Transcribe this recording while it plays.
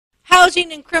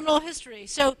housing and criminal history.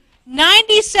 So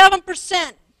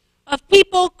 97% of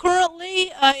people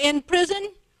currently in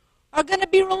prison are going to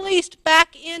be released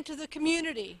back into the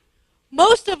community.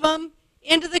 Most of them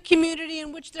into the community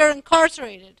in which they're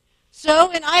incarcerated.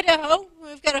 So in Idaho,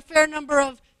 we've got a fair number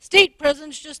of state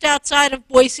prisons just outside of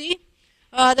Boise.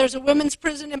 There's a women's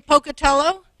prison in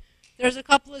Pocatello. There's a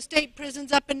couple of state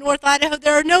prisons up in North Idaho.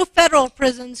 There are no federal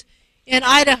prisons in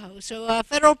Idaho. So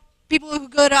federal people who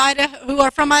go to Idaho, who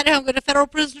are from Idaho and go to federal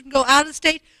prison go out of the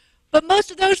state. But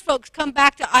most of those folks come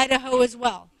back to Idaho as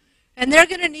well. And they're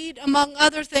going to need, among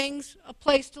other things, a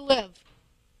place to live.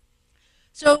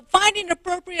 So finding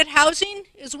appropriate housing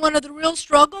is one of the real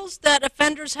struggles that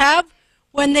offenders have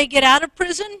when they get out of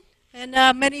prison. And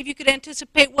many of you could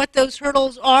anticipate what those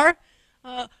hurdles are.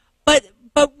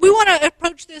 But we want to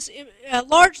approach this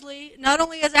largely not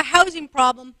only as a housing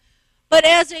problem, but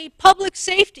as a public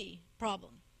safety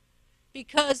problem.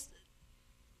 Because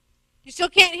you still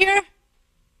can't hear?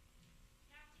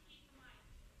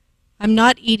 I'm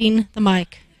not eating the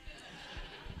mic.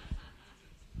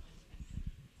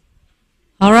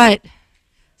 All right.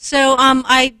 So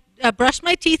I brushed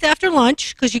my teeth after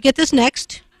lunch, because you get this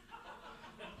next.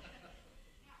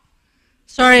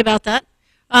 Sorry about that.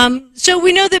 So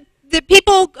we know that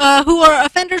people who are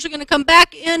offenders are going to come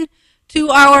back into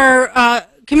our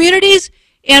communities,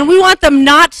 and we want them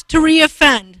not to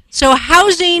reoffend. So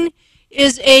housing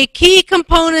is a key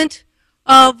component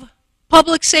of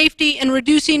public safety and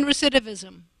reducing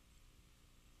recidivism.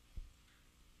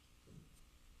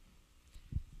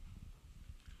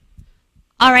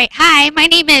 All right, hi, my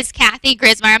name is Kathy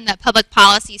Grismar. I'm the Public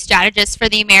Policy Strategist for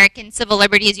the American Civil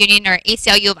Liberties Union, or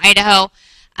ACLU of Idaho.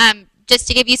 Just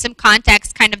to give you some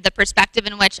context, kind of the perspective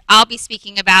in which I'll be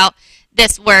speaking about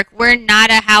this work. We're not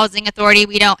a housing authority.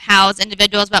 We don't house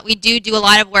individuals, but we do a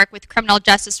lot of work with criminal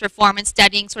justice reform and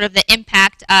studying sort of the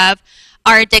impact of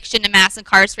our addiction to mass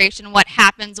incarceration, what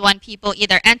happens when people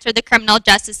either enter the criminal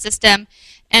justice system,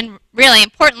 and really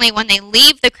importantly, when they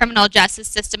leave the criminal justice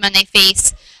system and they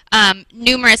face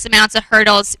numerous amounts of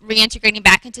hurdles reintegrating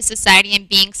back into society and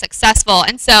being successful.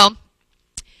 And so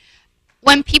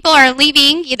when people are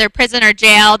leaving either prison or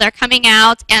jail, they're coming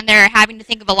out and they're having to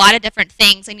think of a lot of different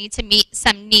things. They need to meet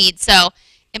some needs. So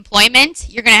employment,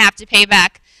 you're going to have to pay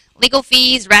back legal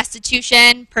fees,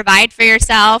 restitution, provide for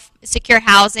yourself, secure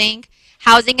housing.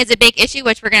 Housing is a big issue,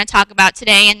 which we're going to talk about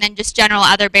today, and then just general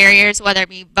other barriers, whether it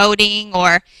be voting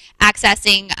or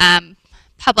accessing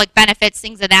public benefits,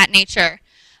 things of that nature.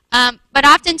 But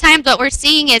oftentimes what we're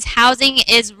seeing is housing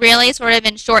is really sort of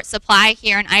in short supply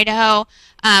here in Idaho.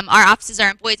 Our offices are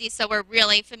in Boise, so we're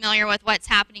really familiar with what's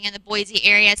happening in the Boise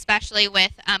area, especially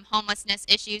with homelessness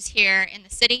issues here in the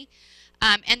city.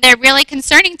 And they're really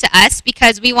concerning to us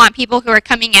because we want people who are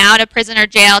coming out of prison or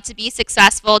jail to be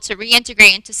successful, to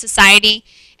reintegrate into society.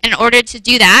 And in order to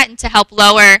do that and to help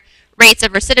lower rates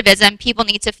of recidivism, people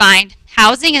need to find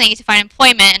housing and they need to find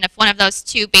employment. And if one of those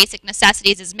two basic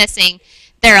necessities is missing,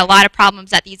 there are a lot of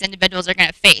problems that these individuals are going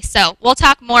to face. So we'll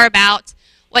talk more about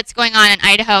what's going on in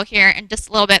Idaho here in just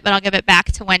a little bit, but I'll give it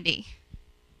back to Wendy.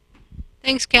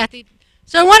 Thanks, Kathy.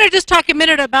 So I want to just talk a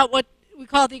minute about what we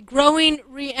call the growing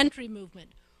reentry movement.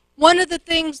 One of the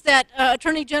things that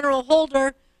Attorney General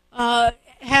Holder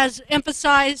has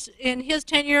emphasized in his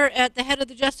tenure at the head of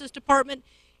the Justice Department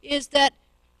is that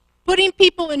putting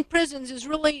people in prisons is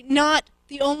really not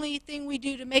the only thing we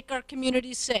do to make our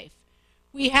communities safe.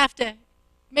 We have to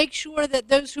make sure that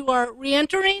those who are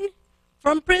reentering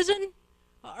from prison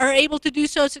are able to do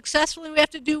so successfully. We have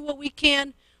to do what we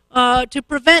can to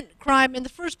prevent crime in the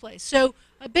first place. So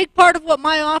a big part of what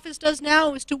my office does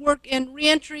now is to work in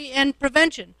reentry and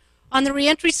prevention. On the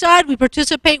reentry side, we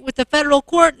participate with the federal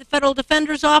court, the Federal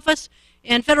Defender's Office,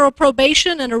 and federal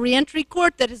probation, and a reentry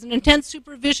court that is an intense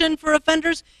supervision for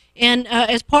offenders. And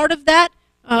as part of that,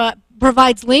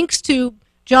 provides links to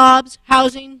jobs,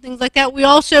 housing, things like that. We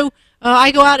also,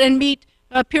 I go out and meet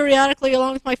periodically,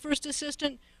 along with my first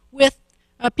assistant, with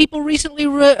people recently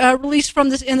released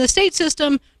from in the state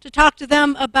system to talk to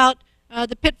them about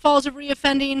the pitfalls of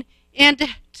reoffending and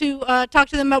to talk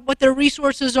to them about what their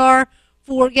resources are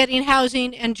for getting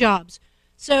housing and jobs.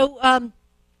 So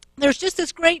there's just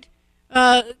this great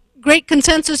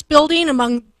consensus building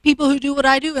among people who do what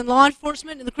I do in law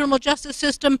enforcement and the criminal justice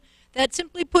system that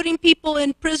simply putting people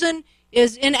in prison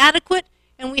is inadequate,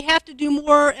 and we have to do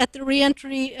more at the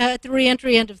reentry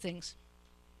end of things.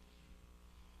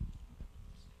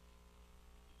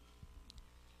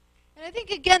 And I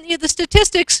think, again, the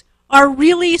statistics are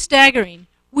really staggering.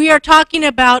 We are talking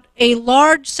about a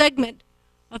large segment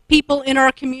of people in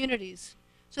our communities.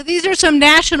 So these are some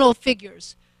national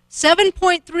figures.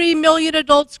 7.3 million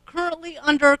adults currently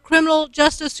under criminal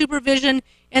justice supervision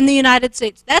in the United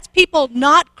States. That's people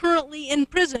not currently in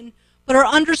prison, but are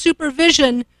under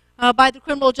supervision by the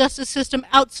criminal justice system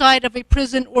outside of a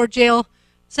prison or jail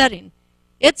setting.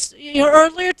 It's,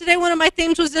 earlier today one of my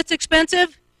themes was it's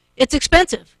expensive. It's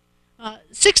expensive.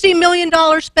 $60 million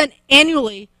spent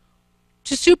annually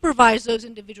to supervise those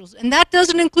individuals. And that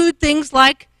doesn't include things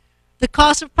like the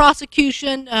cost of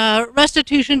prosecution,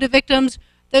 restitution to victims,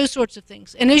 those sorts of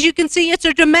things. And as you can see, it's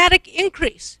a dramatic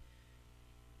increase.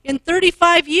 In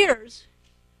 35 years,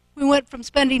 we went from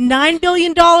spending $9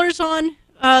 billion on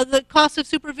the cost of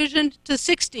supervision to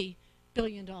 $60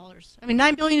 billion. I mean,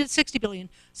 $9 billion to $60 billion.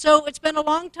 So it's been a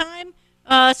long time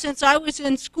since I was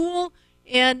in school,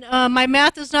 and my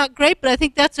math is not great, but I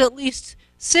think that's at least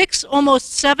 6,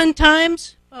 almost 7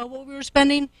 times what we were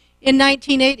spending in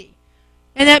 1980.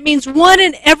 And that means 1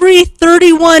 in every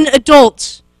 31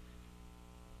 adults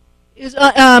is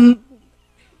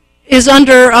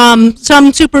under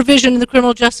some supervision in the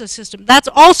criminal justice system. That's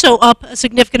also up a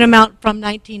significant amount from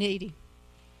 1980.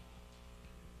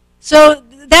 So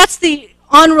that's the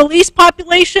on-release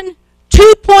population.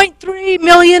 2.3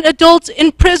 million adults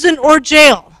in prison or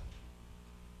jail.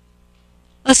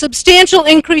 A substantial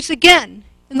increase again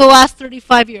in the last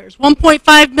 35 years.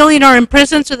 1.5 million are in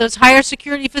prison, so those higher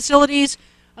security facilities,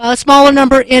 a smaller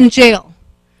number in jail.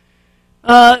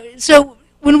 So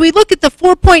when we look at the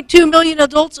 4.2 million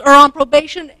adults are on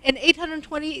probation and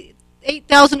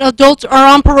 828,000 adults are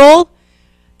on parole,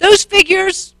 those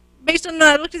figures, based on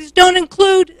I looked at these, don't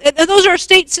include, those are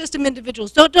state system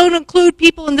individuals, don't include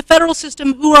people in the federal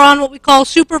system who are on what we call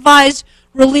supervised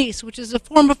release, which is a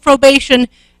form of probation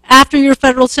after your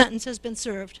federal sentence has been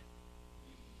served.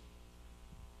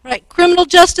 Right, criminal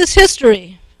justice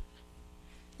history.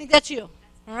 I think that's you.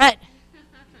 All right.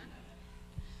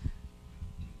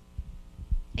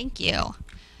 Thank you.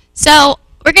 So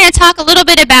we're going to talk a little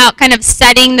bit about kind of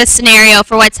setting the scenario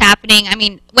for what's happening. I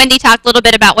mean, Wendy talked a little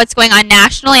bit about what's going on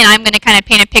nationally, and I'm going to kind of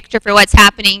paint a picture for what's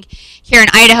happening here in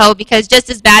Idaho, because just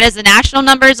as bad as the national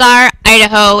numbers are,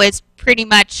 Idaho is pretty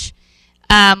much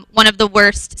one of the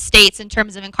worst states in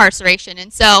terms of incarceration.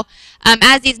 And so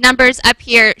as these numbers up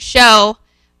here show,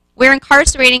 we're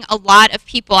incarcerating a lot of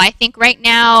people. I think right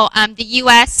now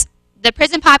the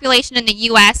prison population in the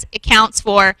U.S. accounts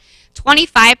for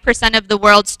 25% of the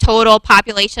world's total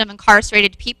population of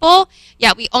incarcerated people,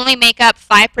 yet we only make up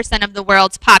 5% of the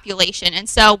world's population. And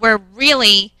so we're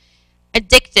really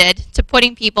addicted to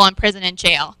putting people in prison and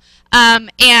jail.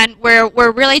 And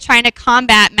we're really trying to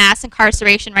combat mass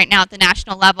incarceration right now at the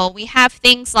national level. We have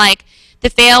things like the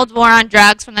failed war on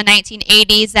drugs from the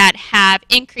 1980s that have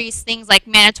increased things like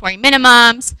mandatory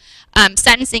minimums,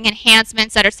 sentencing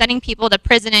enhancements that are sending people to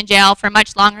prison and jail for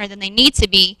much longer than they need to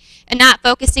be, and not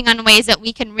focusing on ways that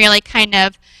we can really kind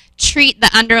of treat the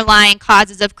underlying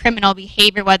causes of criminal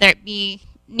behavior, whether it be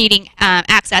needing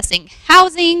accessing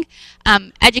housing,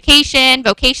 education,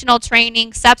 vocational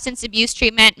training, substance abuse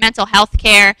treatment, mental health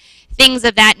care, things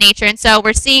of that nature. And so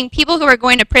we're seeing people who are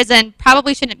going to prison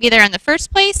probably shouldn't be there in the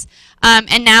first place,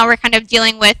 and now we're kind of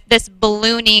dealing with this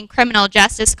ballooning criminal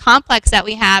justice complex that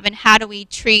we have, and how do we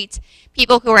treat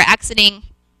people who are exiting,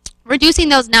 reducing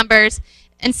those numbers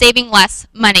and saving less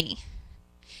money.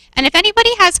 And if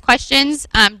anybody has questions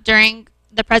during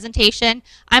the presentation,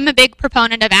 I'm a big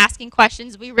proponent of asking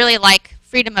questions. We really like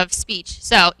freedom of speech.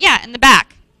 So yeah, in the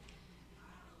back.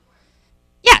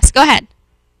 Yes, go ahead.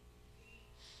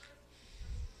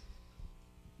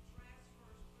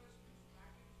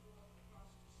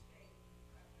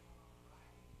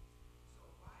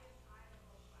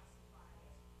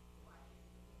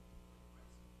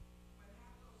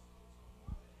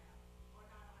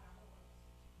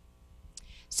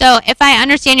 So if I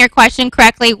understand your question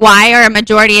correctly, why are a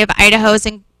majority of Idaho's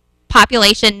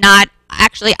population not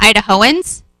actually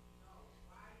Idahoans?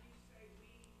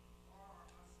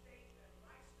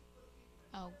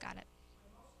 Oh, got it.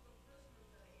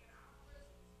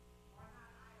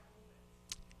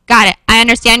 Got it. I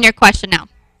understand your question now.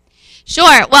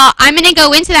 Sure. Well, I'm going to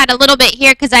go into that a little bit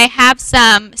here because I have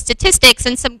some statistics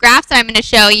and some graphs that I'm going to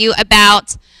show you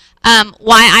about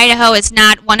why Idaho is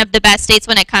not one of the best states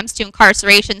when it comes to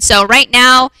incarceration. So right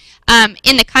now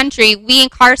in the country, we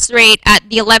incarcerate at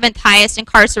the 11th highest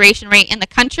incarceration rate in the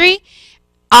country,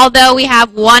 although we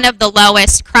have one of the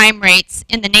lowest crime rates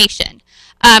in the nation.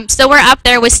 So we're up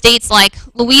there with states like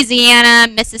Louisiana,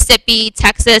 Mississippi,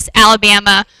 Texas,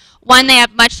 Alabama. One, they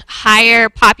have much higher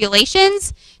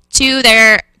populations. Two,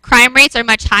 their crime rates are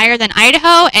much higher than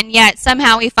Idaho, and yet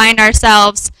somehow we find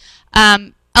ourselves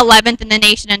 11th in the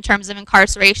nation in terms of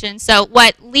incarceration. So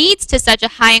what leads to such a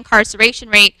high incarceration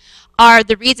rate are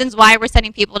the reasons why we're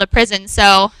sending people to prison.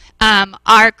 So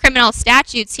our criminal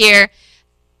statutes here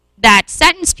that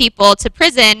sentence people to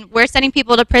prison, we're sending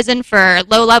people to prison for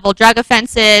low-level drug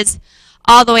offenses,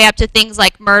 all the way up to things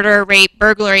like murder, rape,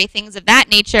 burglary, things of that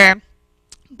nature.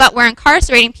 But we're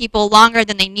incarcerating people longer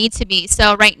than they need to be.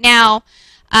 So right now,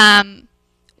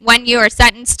 when you are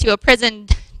sentenced to a prison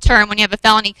term, when you have a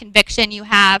felony conviction, you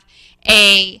have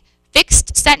a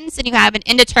fixed sentence and you have an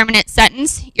indeterminate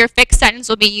sentence. Your fixed sentence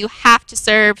will be you have to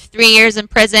serve 3 years in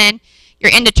prison.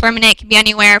 Your indeterminate can be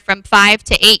anywhere from 5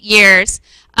 to 8 years.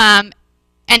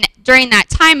 And during that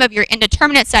time of your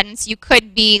indeterminate sentence, you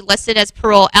could be listed as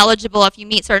parole eligible if you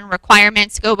meet certain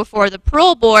requirements, go before the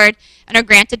parole board, and are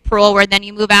granted parole, where then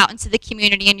you move out into the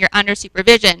community and you're under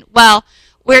supervision. Well,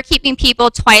 we're keeping people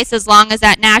twice as long as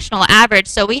that national average.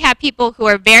 So we have people who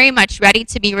are very much ready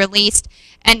to be released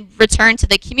and return to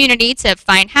the community to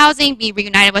find housing, be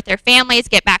reunited with their families,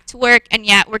 get back to work, and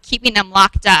yet we're keeping them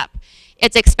locked up.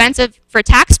 It's expensive for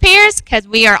taxpayers because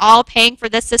we are all paying for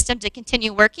this system to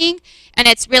continue working, and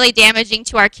it's really damaging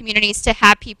to our communities to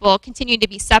have people continue to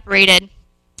be separated.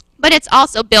 But it's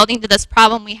also building to this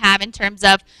problem we have in terms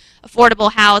of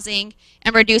affordable housing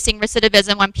and reducing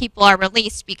recidivism when people are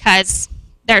released, because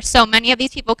there are so many of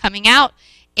these people coming out,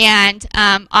 and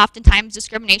oftentimes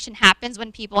discrimination happens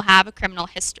when people have a criminal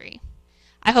history.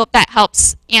 I hope that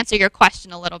helps answer your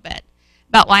question a little bit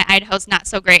about why Idaho's not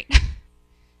so great.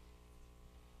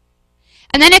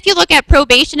 And then if you look at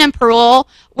probation and parole,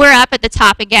 we're up at the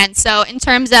top again. So in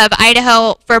terms of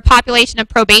Idaho, for a population of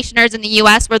probationers in the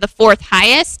U.S., we're the 4th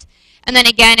highest. And then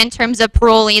again, in terms of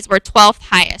parolees, we're 12th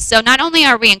highest. So not only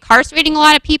are we incarcerating a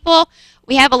lot of people,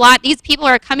 we have a lot, these people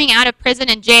are coming out of prison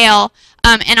and jail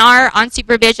and are on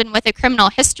supervision with a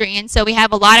criminal history. And so we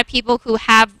have a lot of people who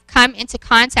have come into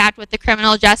contact with the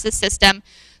criminal justice system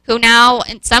who now,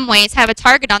 in some ways, have a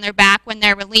target on their back when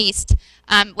they're released,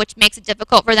 which makes it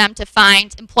difficult for them to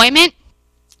find employment.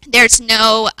 There's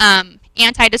no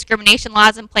anti-discrimination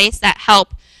laws in place that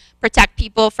help protect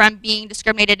people from being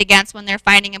discriminated against when they're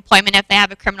finding employment if they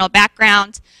have a criminal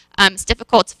background. It's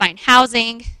difficult to find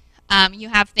housing. You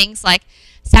have things like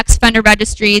sex offender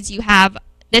registries. You have,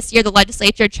 this year the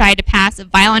legislature tried to pass a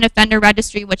violent offender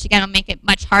registry, which again will make it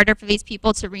much harder for these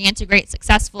people to reintegrate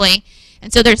successfully.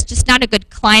 And so there's just not a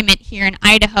good climate here in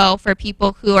Idaho for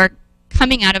people who are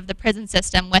coming out of the prison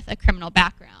system with a criminal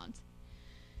background.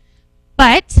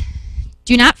 But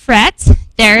do not fret.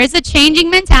 There is a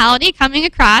changing mentality coming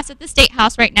across at the State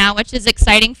House right now, which is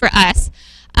exciting for us.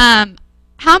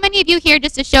 How many of you here,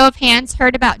 just a show of hands,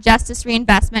 heard about justice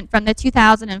reinvestment from the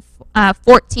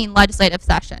 2014 legislative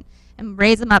session? And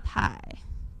raise them up high.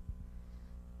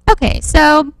 Okay,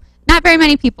 so not very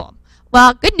many people.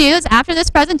 Well, good news, after this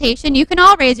presentation, you can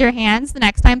all raise your hands the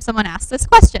next time someone asks this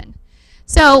question.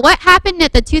 So what happened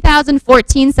at the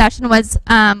 2014 session was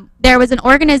there was an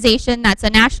organization that's a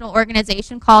national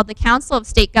organization called the Council of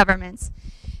State Governments.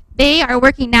 They are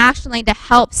working nationally to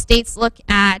help states look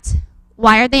at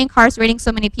why are they incarcerating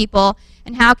so many people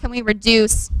and how can we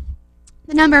reduce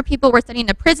the number of people we're sending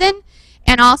to prison,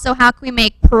 and also how can we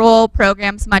make parole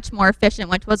programs much more efficient,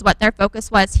 which was what their focus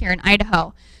was here in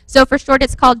Idaho. So for short,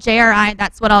 it's called JRI.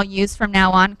 That's what I'll use from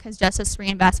now on because Justice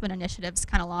Reinvestment Initiative is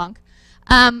kind of long.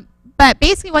 But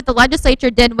basically what the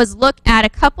legislature did was look at a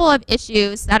couple of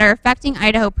issues that are affecting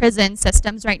Idaho prison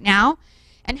systems right now,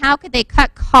 and how could they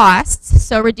cut costs,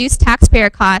 so reduce taxpayer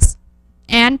costs,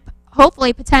 and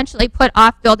hopefully potentially put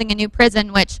off building a new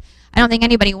prison, which I don't think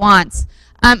anybody wants.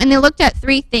 And they looked at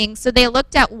 3 things. So they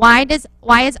looked at why is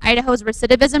Idaho's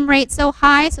recidivism rate so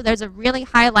high? So there's a really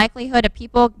high likelihood of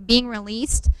people being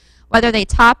released, whether they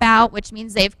top out, which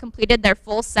means they've completed their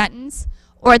full sentence,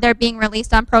 or they're being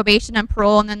released on probation and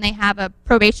parole, and then they have a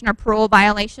probation or parole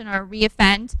violation or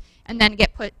reoffend, and then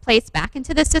get placed back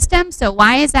into the system. So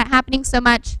why is that happening so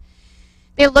much?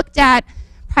 They looked at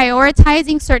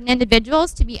prioritizing certain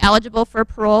individuals to be eligible for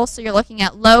parole. So you're looking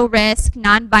at low-risk,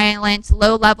 nonviolent,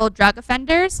 low-level drug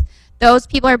offenders. Those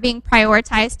people are being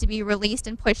prioritized to be released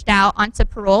and pushed out onto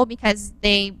parole because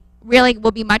they really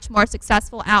will be much more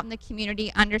successful out in the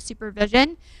community under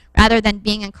supervision rather than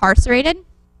being incarcerated.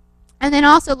 And then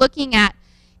also looking at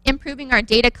improving our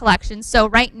data collection. So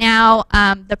right now,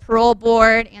 the parole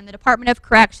board and the Department of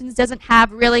Corrections doesn't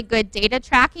have really good data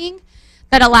tracking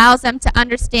that allows them to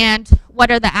understand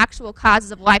what are the actual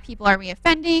causes of why people are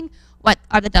reoffending, what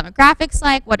are the demographics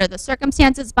like, what are the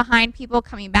circumstances behind people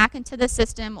coming back into the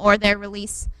system or their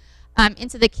release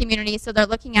into the community. So they're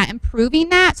looking at improving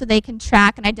that so they can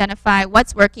track and identify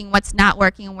what's working, what's not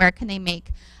working, and where can they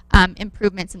make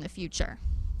improvements in the future.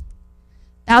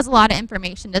 That was a lot of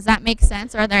information. Does that make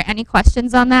sense? Are there any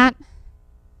questions on that?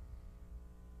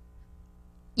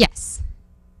 Yes.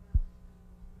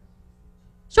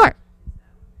 Sure.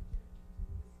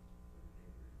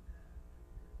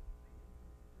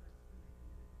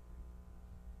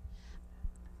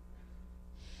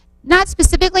 Not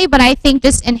specifically, but I think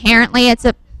just inherently it's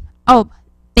a, oh,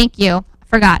 thank you, I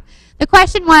forgot. The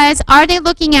question was, are they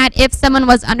looking at if someone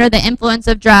was under the influence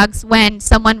of drugs when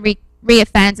someone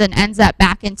reoffends and ends up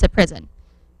back into prison?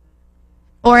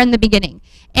 Or in the beginning?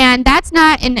 And that's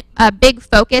not a big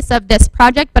focus of this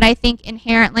project, but I think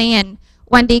inherently, and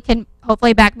Wendy can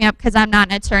hopefully back me up because I'm not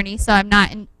an attorney, so I'm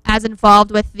not as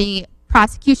involved with the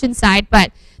prosecution side,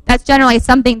 but that's generally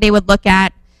something they would look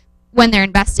at when they're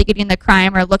investigating the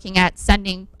crime or looking at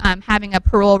sending, having a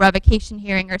parole revocation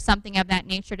hearing or something of that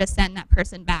nature to send that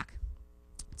person back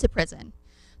to prison.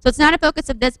 So it's not a focus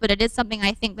of this, but it is something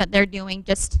I think that they're doing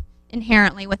just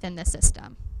inherently within the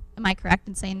system. Am I correct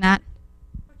in saying that?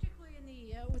 Particularly in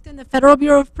the, within the Federal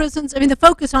Bureau of Prisons, I mean, the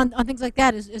focus on things like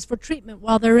that is for treatment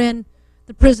while they're in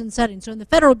the prison setting. So in the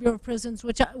Federal Bureau of Prisons,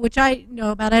 which I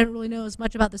know about, I don't really know as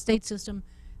much about the state system,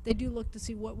 they do look to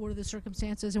see what are the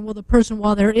circumstances and will the person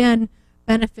while they're in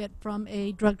benefit from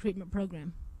a drug treatment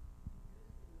program.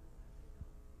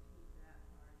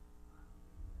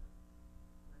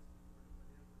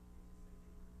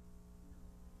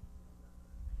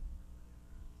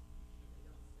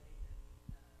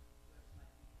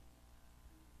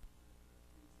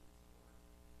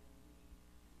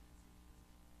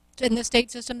 In the state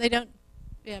system, they don't.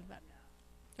 Yeah.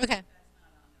 Okay.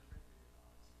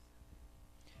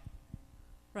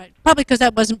 Right. Probably because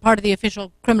that wasn't part of the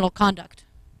official criminal conduct,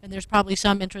 and there's probably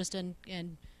some interest in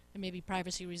maybe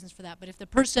privacy reasons for that. But if the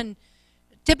person,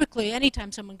 typically,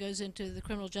 anytime someone goes into the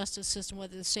criminal justice system,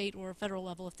 whether the state or federal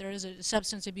level, if there is a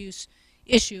substance abuse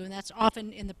issue, and that's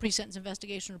often in the pre-sentence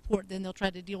investigation report, then they'll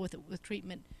try to deal with it with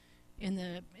treatment in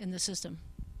the system.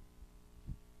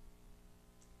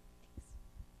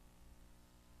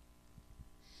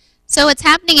 So what's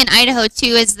happening in Idaho, too,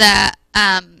 is the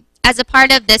as a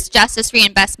part of this justice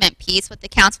reinvestment piece with the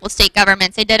Council of State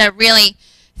Governments, they did a really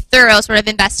thorough sort of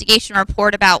investigation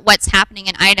report about what's happening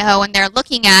in Idaho, and they're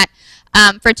looking at,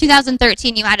 for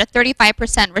 2013, you had a 35%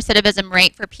 recidivism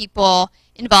rate for people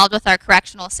involved with our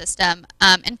correctional system,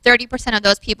 and 30% of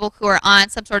those people who are on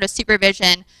some sort of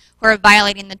supervision who are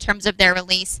violating the terms of their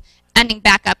release, ending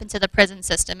back up into the prison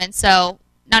system. And so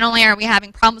not only are we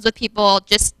having problems with people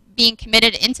just being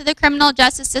committed into the criminal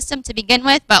justice system to begin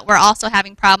with, but we're also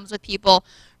having problems with people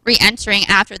re-entering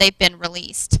after they've been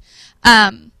released.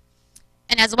 And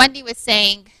as Wendy was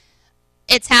saying,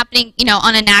 it's happening, you know,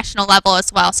 on a national level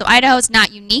as well. So Idaho is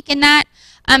not unique in that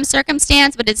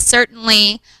circumstance, but it's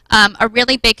certainly a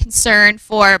really big concern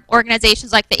for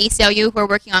organizations like the ACLU who are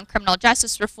working on criminal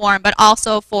justice reform, but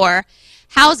also for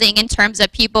housing in terms of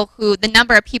people who, the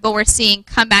number of people we're seeing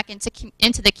come back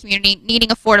into the community needing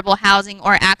affordable housing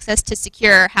or access to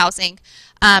secure housing,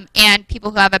 and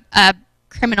people who have a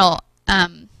criminal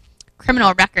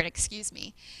record, excuse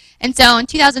me. And so in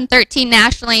 2013,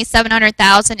 nationally,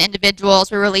 700,000 individuals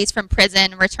were released from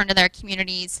prison and returned to their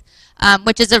communities,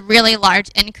 which is a really large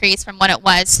increase from what it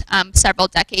was several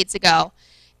decades ago.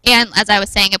 And as I was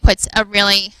saying, it puts a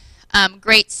really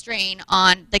great strain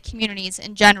on the communities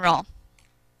in general.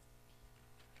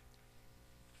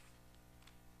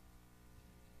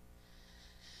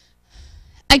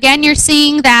 Again, you're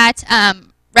seeing that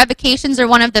revocations are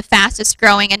one of the fastest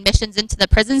growing admissions into the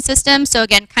prison system. So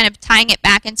again, kind of tying it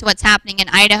back into what's happening in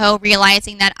Idaho,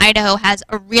 realizing that Idaho has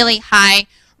a really high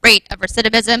rate of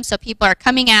recidivism. So people are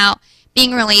coming out,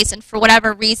 being released, and for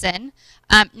whatever reason,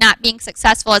 not being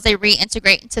successful as they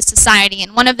reintegrate into society.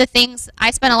 And one of the things,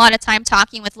 I spent a lot of time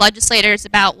talking with legislators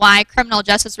about why criminal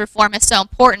justice reform is so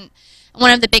important. And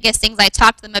one of the biggest things I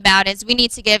talk to them about is we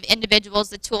need to give individuals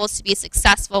the tools to be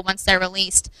successful once they're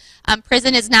released.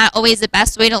 Prison is not always the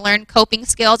best way to learn coping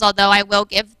skills, although I will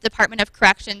give the Department of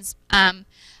Corrections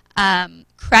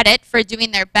credit for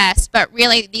doing their best. But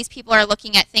really, these people are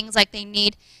looking at things like they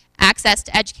need access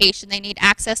to education, they need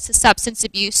access to substance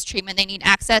abuse treatment, they need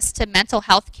access to mental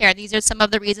health care. These are some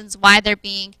of the reasons why they're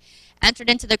being entered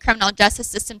into the criminal justice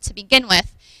system to begin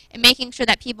with. And making sure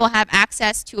that people have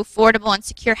access to affordable and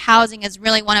secure housing is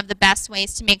really one of the best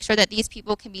ways to make sure that these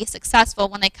people can be successful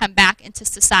when they come back into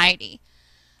society.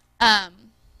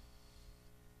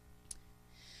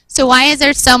 So why is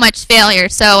there so much failure?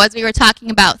 So as we were talking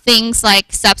about, things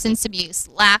like substance abuse,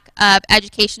 lack of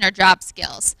education or job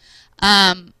skills,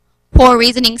 poor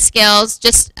reasoning skills,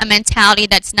 just a mentality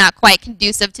that's not quite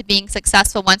conducive to being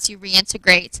successful once you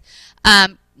reintegrate,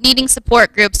 needing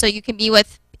support groups so you can be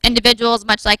with individuals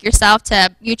much like yourself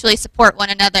to mutually support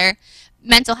one another,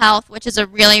 mental health, which is a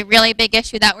really, really big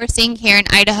issue that we're seeing here in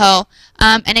Idaho,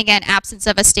 and again, absence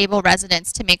of a stable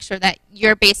residence to make sure that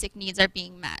your basic needs are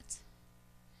being met.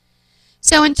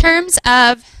 So in terms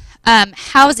of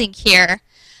housing here,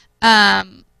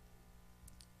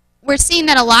 we're seeing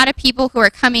that a lot of people who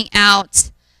are coming out,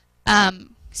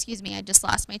 excuse me, I just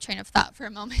lost my train of thought for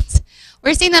a moment.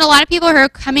 We're seeing that a lot of people who are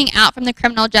coming out from the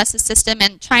criminal justice system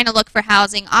and trying to look for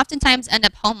housing oftentimes end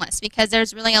up homeless because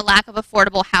there's really a lack of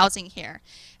affordable housing here.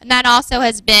 And that also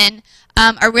has been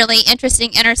a really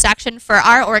interesting intersection for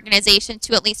our organization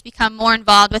to at least become more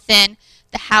involved within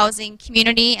the housing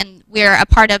community, and we're a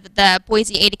part of the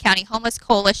Boise Ada County Homeless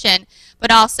Coalition, but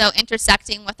also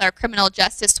intersecting with our criminal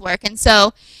justice work. And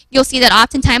so you'll see that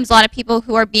oftentimes a lot of people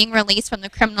who are being released from the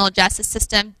criminal justice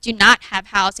system do not have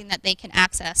housing that they can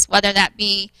access, whether that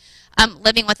be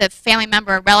living with a family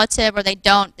member or relative, or they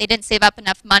didn't save up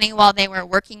enough money while they were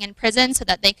working in prison so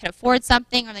that they could afford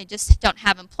something, or they just don't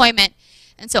have employment.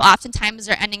 And so oftentimes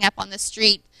they're ending up on the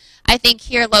street. I think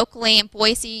here locally in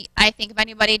Boise, I think if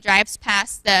anybody drives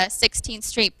past the 16th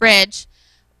Street Bridge,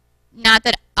 not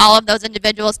that all of those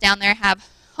individuals down there have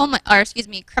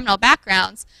criminal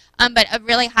backgrounds, but a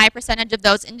really high percentage of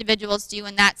those individuals do,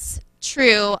 and that's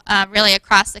true really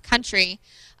across the country,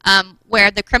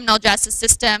 where the criminal justice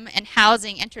system and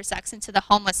housing intersects into the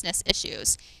homelessness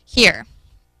issues here.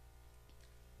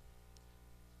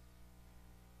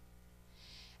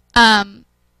 And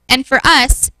for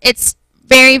us, it's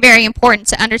very, very important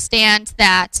to understand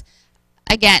that,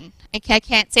 again, I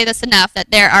can't say this enough, that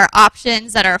there are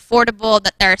options that are affordable,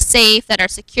 that are safe, that are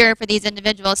secure for these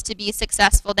individuals to be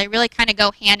successful. They really kind of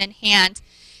go hand in hand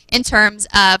in terms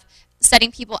of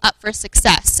setting people up for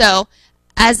success. So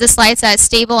as the slide says,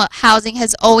 stable housing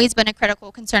has always been a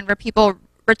critical concern for people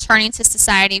returning to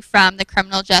society from the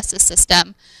criminal justice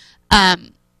system.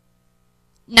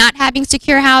 Not having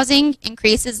secure housing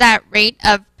increases that rate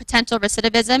of potential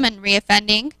recidivism and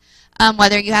reoffending,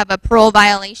 whether you have a parole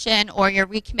violation or you're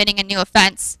recommitting a new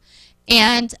offense.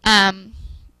 And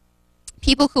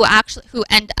people who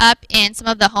end up in some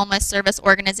of the homeless service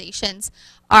organizations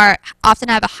often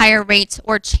have a higher rate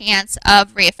or chance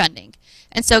of reoffending.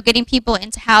 And so getting people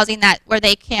into housing where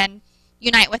they can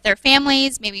unite with their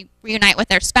families, maybe reunite with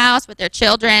their spouse, with their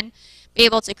children, be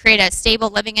able to create a stable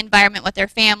living environment with their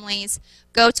families,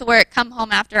 go to work, come home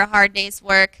after a hard day's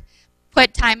work,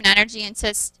 put time and energy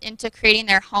into creating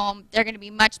their home, they're going to be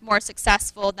much more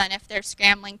successful than if they're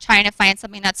scrambling, trying to find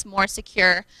something that's more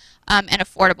secure and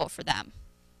affordable for them.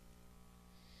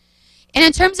 And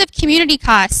in terms of community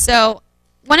costs, so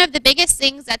one of the biggest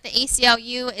things that the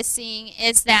ACLU is seeing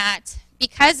is that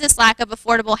because this lack of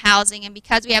affordable housing and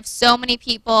because we have so many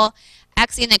people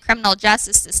exiting the criminal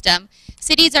justice system,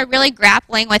 cities are really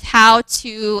grappling with how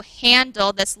to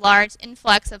handle this large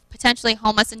influx of potentially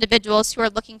homeless individuals who are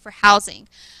looking for housing.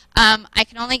 I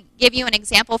can only give you an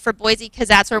example for Boise because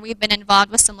that's where we've been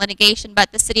involved with some litigation,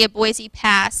 but the city of Boise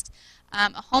passed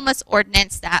a homeless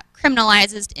ordinance that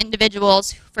criminalizes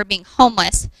individuals for being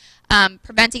homeless,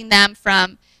 preventing them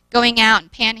from going out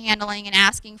and panhandling and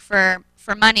asking for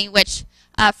money, which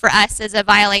for us is a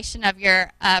violation of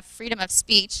your freedom of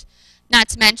speech. Not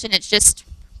to mention it's just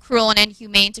cruel and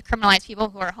inhumane to criminalize people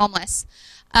who are homeless.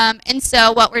 And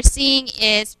so what we're seeing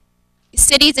is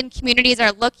cities and communities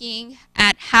are looking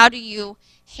at how do you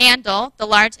handle the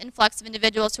large influx of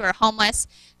individuals who are homeless,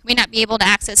 who may not be able to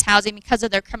access housing because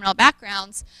of their criminal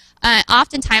backgrounds.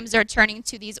 Oftentimes they're turning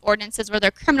to these ordinances where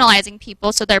they're criminalizing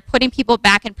people, so they're putting people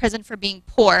back in prison for being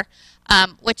poor,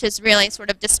 which is really sort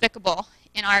of despicable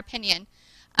in our opinion.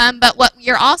 But what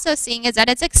you're also seeing is that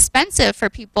it's expensive for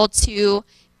people to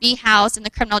be housed in the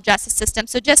criminal justice system.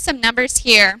 So just some numbers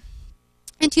here.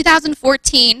 In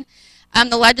 2014,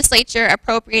 the legislature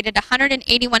appropriated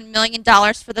 $181 million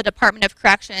for the Department of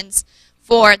Corrections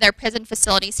for their prison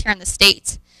facilities here in the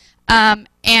state. And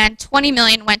 $20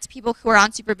 million went to people who are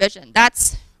on supervision.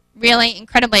 That's really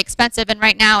incredibly expensive, and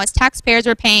right now as taxpayers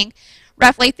we're paying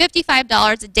roughly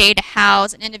 $55 a day to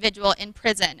house an individual in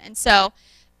prison. And so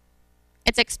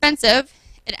it's expensive,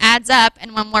 it adds up,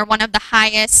 and when we're one of the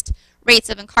highest rates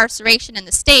of incarceration in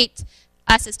the state,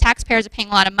 us as taxpayers are paying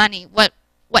a lot of money.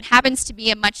 What happens to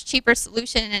be a much cheaper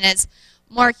solution and is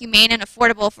more humane and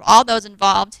affordable for all those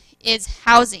involved is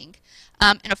housing,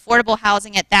 and affordable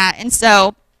housing at that. And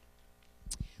so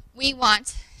we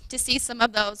want to see some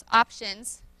of those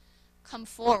options come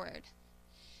forward.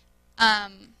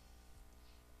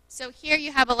 So here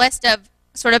you have a list of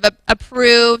sort of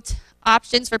approved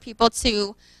options for people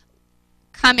to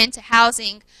come into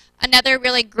housing. Another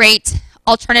really great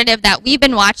alternative that we've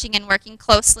been watching and working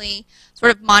closely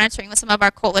sort of monitoring with some of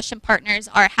our coalition partners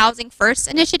are Housing First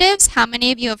initiatives. How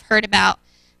many of you have heard about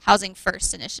Housing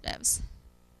First initiatives?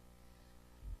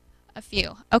 A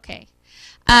few. Okay.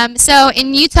 So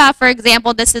in Utah, for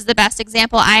example, this is the best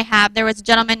example I have. There was a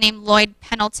gentleman named Lloyd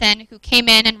Pendleton who came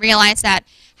in and realized that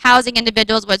housing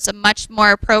individuals was a much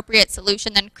more appropriate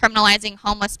solution than criminalizing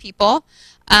homeless people,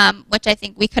 which I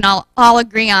think we can all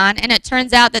agree on. And it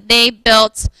turns out that they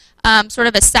built sort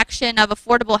of a section of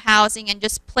affordable housing and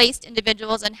just placed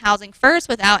individuals in housing first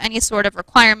without any sort of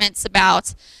requirements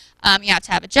about you have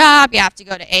to have a job, you have to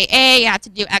go to AA, you have to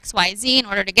do X, Y, Z in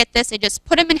order to get this. They just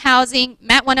put them in housing,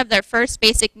 met one of their first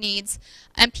basic needs,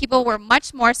 and people were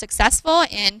much more successful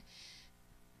in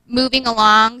moving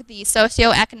along the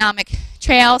socioeconomic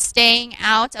trail, staying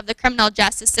out of the criminal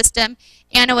justice system,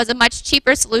 and it was a much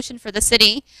cheaper solution for the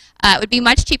city. It would be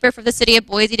much cheaper for the city of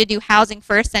Boise to do housing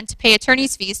first than to pay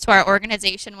attorney's fees to our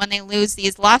organization when they lose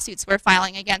these lawsuits we're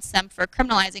filing against them for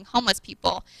criminalizing homeless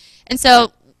people. And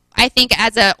so I think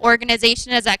as an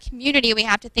organization, as a community, we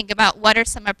have to think about what are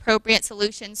some appropriate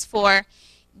solutions for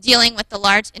dealing with the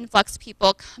large influx of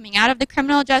people coming out of the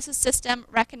criminal justice system,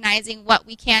 recognizing what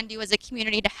we can do as a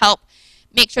community to help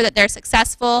make sure that they're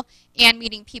successful and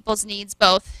meeting people's needs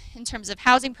both in terms of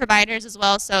housing providers as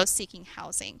well as those seeking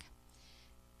housing.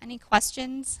 Any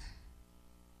questions?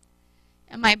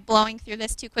 Am I blowing through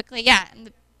this too quickly? Yeah,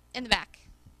 in the back.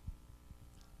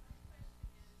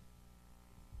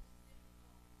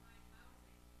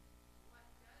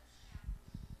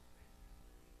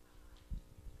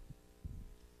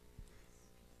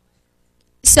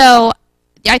 So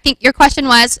I think your question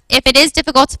was, if it is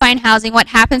difficult to find housing, what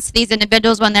happens to these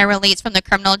individuals when they're released from the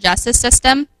criminal justice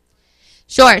system?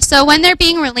 Sure. So when they're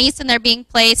being released and they're being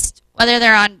placed, whether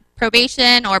they're on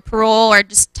probation or parole or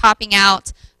just topping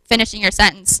out, finishing your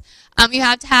sentence, you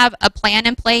have to have a plan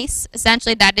in place,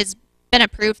 essentially, that has been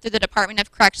approved through the Department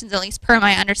of Corrections, at least per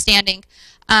my understanding.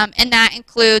 And that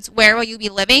includes where will you be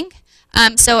living.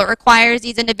 So it requires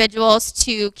these individuals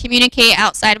to communicate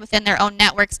outside within their own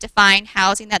networks to find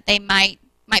housing that they might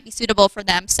be suitable for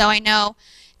them. So I know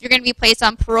if you're going to be placed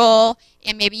on parole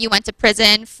and maybe you went to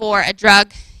prison for a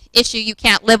drug issue, you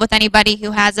can't live with anybody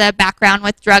who has a background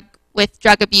with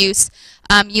drug abuse.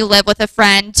 You live with a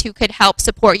friend who could help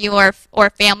support you or a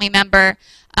family member.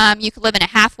 You could live in a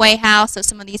halfway house, so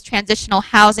some of these transitional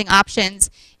housing options.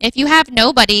 If you have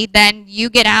nobody, then you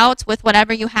get out with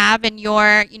whatever you have in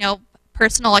your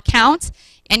personal account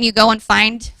and you go and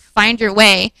find your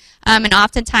way. And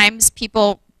oftentimes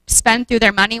people spend through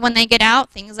their money when they get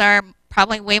out. Things are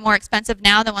probably way more expensive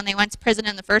now than when they went to prison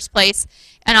in the first place.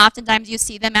 And oftentimes you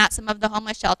see them at some of the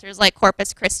homeless shelters like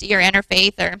Corpus Christi or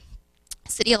Interfaith or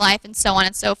City of Life and so on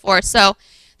and so forth. So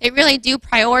they really do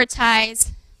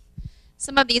prioritize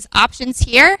some of these options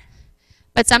here,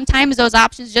 but sometimes those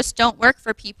options just don't work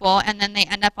for people and then they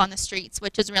end up on the streets,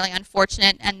 which is really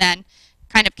unfortunate, and then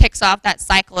kind of kicks off that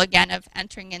cycle again of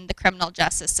entering in the criminal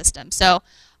justice system. So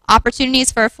opportunities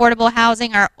for affordable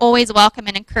housing are always welcome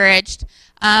and encouraged.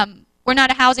 We're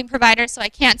not a housing provider, so I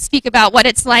can't speak about what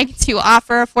it's like to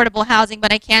offer affordable housing,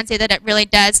 but I can say that it really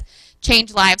does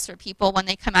change lives for people when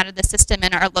they come out of the system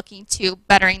and are looking to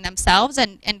bettering themselves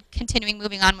and continuing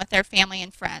moving on with their family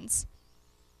and friends.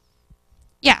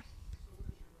 Yeah.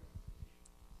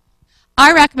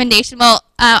 Our recommendation, well,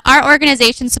 our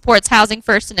organization supports Housing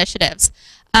First initiatives.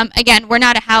 Again, we're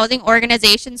not a housing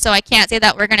organization, so I can't say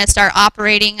that we're going to start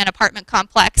operating an apartment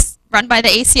complex run by the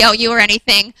ACLU or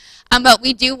anything. But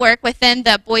we do work within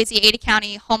the Boise-Ada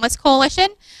County Homeless Coalition,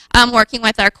 working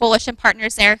with our coalition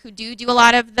partners there who do a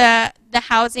lot of the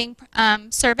housing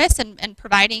service and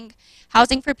providing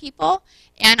housing for people,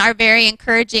 and are very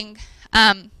encouraging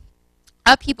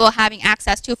of people having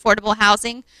access to affordable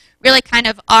housing. Really kind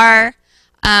of our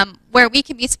where we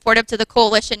can be supportive to the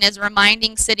coalition is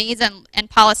reminding cities and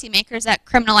policymakers that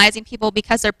criminalizing people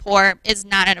because they're poor is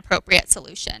not an appropriate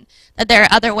solution, that there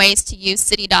are other ways to use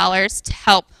city dollars to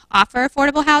help offer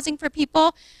affordable housing for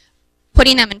people.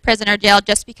 Putting them in prison or jail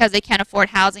just because they can't afford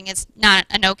housing is not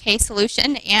an okay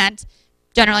solution and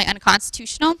generally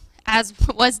unconstitutional, as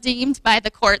was deemed by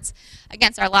the courts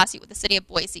against our lawsuit with the city of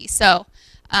Boise. So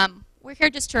we're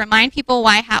here just to remind people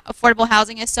why affordable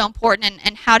housing is so important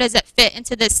and how does it fit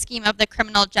into this scheme of the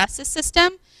criminal justice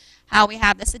system, how we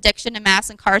have this addiction to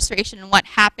mass incarceration and what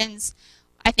happens.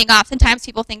 I think oftentimes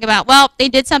people think about, well, they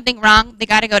did something wrong, they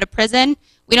got to go to prison.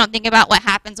 We don't think about what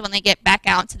happens when they get back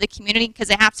out into the community because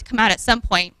they have to come out at some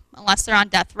point unless they're on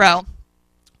death row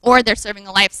or they're serving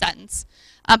a life sentence.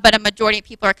 But a majority of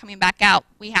people are coming back out.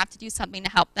 We have to do something to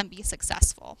help them be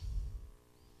successful.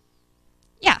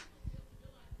 Yeah.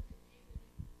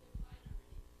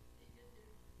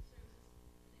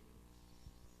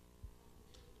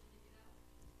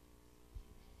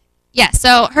 Yeah,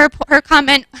 so her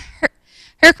comment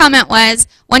was,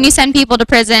 when you send people to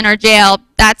prison or jail,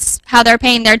 that's how they're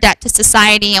paying their debt to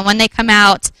society, and when they come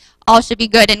out, all should be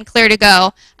good and clear to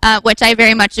go, which I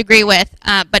very much agree with,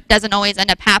 but doesn't always end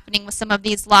up happening with some of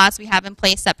these laws we have in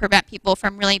place that prevent people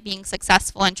from really being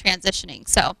successful in transitioning.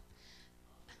 So.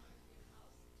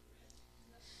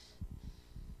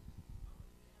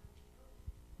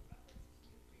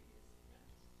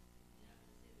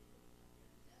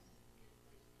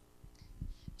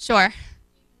 Sure.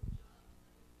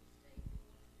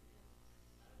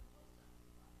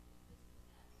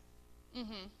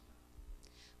 Mm-hmm.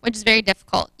 Which is very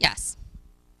difficult, yes.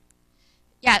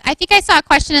 Yeah, I think I saw a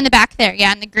question in the back there,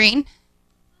 yeah, in the green.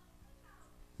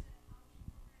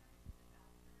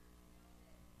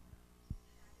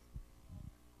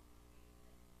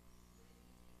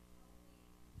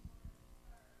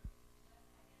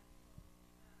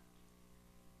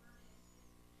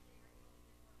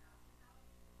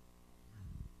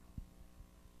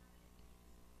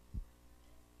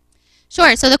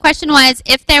 Sure, so the question was,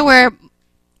 if there were,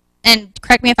 and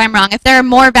correct me if I'm wrong, if there are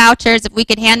more vouchers, if we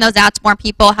could hand those out to more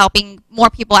people, helping more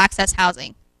people access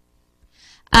housing.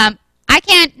 I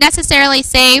can't necessarily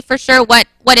say for sure what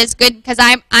is good, because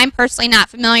I'm personally not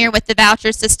familiar with the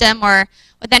voucher system or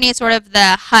with any sort of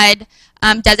the HUD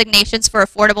designations for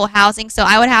affordable housing, so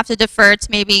I would have to defer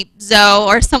to maybe Zoe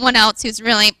or someone else who's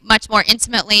really much more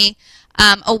intimately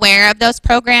aware of those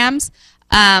programs.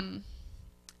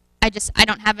 I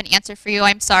don't have an answer for you,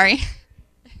 I'm sorry.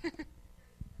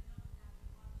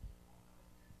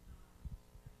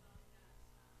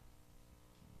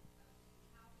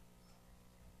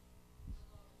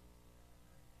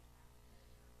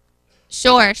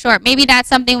 Sure, sure. Maybe that's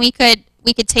something we could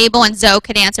table and Zoe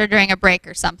could answer during a break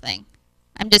or something.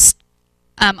 I'm just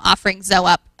offering Zoe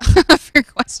up for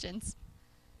questions.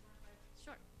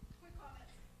 Sure.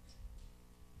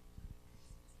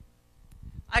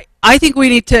 I think we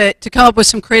need to come up with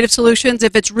some creative solutions.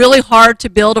 If it's really hard to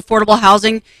build affordable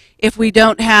housing, if we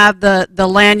don't have the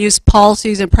land use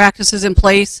policies and practices in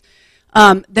place,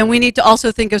 then we need to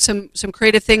also think of some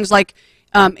creative things like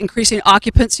increasing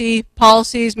occupancy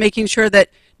policies, making sure that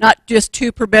not just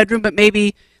 2 per bedroom, but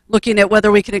maybe looking at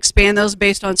whether we can expand those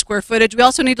based on square footage. We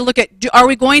also need to look at, are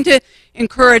we going to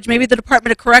encourage, maybe the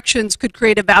Department of Corrections could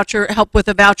create a voucher, help with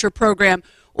a voucher program,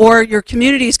 or your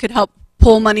communities could help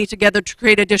pull money together to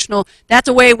create additional. That's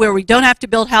a way where we don't have to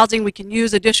build housing. We can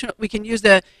use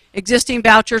the existing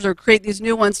vouchers or create these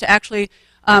new ones to actually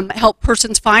help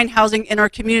persons find housing in our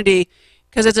community,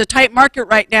 because it's a tight market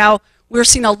right now. We're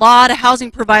seeing a lot of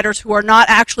housing providers who are not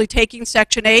actually taking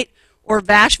Section 8 or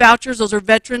VASH vouchers. Those are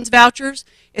veterans vouchers.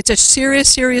 It's a serious,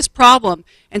 serious problem.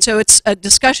 And so it's a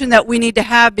discussion that we need to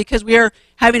have, because we are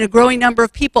having a growing number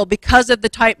of people, because of the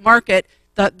tight market,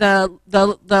 the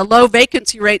low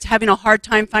vacancy rates, having a hard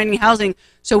time finding housing.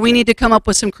 So we need to come up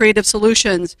with some creative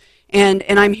solutions. And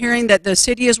I'm hearing that the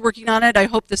city is working on it. I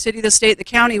hope the city, the state, the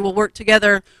county will work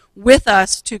together with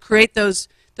us to create those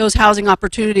housing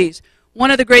opportunities. One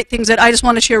of the great things that I just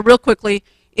want to share real quickly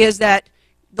is that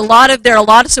there are a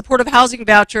lot of supportive housing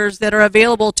vouchers that are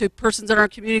available to persons in our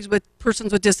communities with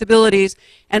persons with disabilities.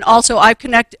 And also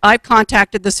I've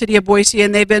contacted the city of Boise,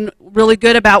 and they've been really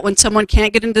good about when someone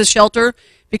can't get into the shelter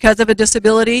because of a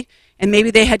disability, and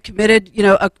maybe they had committed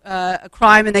a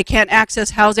crime and they can't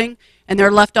access housing and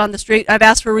they're left on the street. I've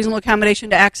asked for reasonable accommodation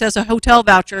to access a hotel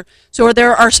voucher. So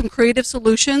there are some creative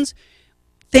solutions.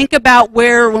 Think about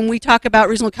where, when we talk about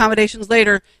reasonable accommodations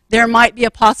later, there might be a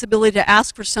possibility to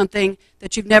ask for something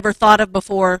that you've never thought of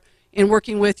before in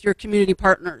working with your community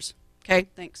partners. Okay,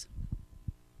 thanks.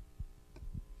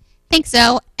 Thanks,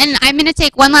 Zoe. And I'm going to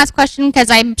take one last question, because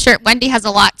I'm sure Wendy has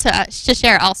a lot to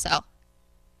share also.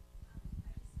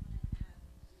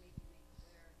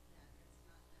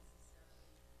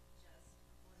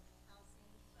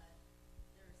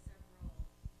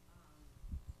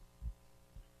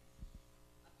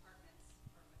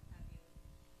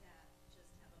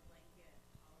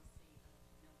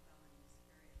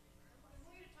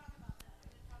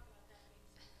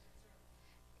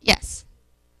 Yes.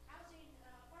 Housing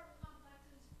apartment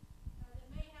complexes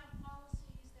that may have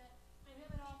policies that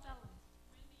prohibit all felons.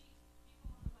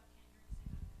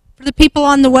 For the people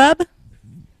on the web?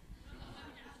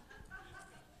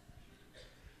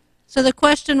 So the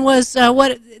question was, there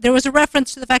was a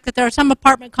reference to the fact that there are some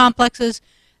apartment complexes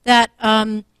that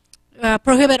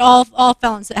prohibit all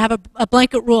felons, that have a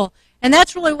blanket rule. And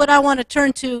that's really what I want to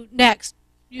turn to next,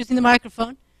 using the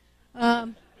microphone.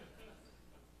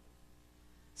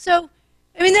 So,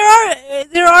 I mean,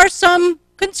 there are some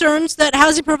concerns that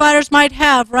housing providers might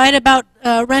have, right, about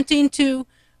renting to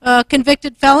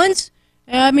convicted felons.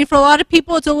 I mean, for a lot of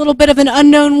people, it's a little bit of an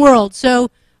unknown world. So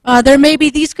there may be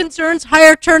these concerns,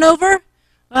 higher turnover.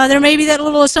 There may be that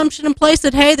little assumption in place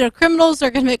that, hey, they're criminals,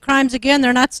 they're going to commit crimes again,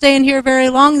 they're not staying here very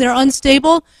long, they're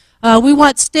unstable. We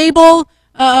want stable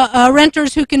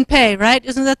renters who can pay, right?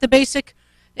 Isn't that the basic?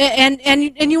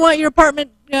 And you want your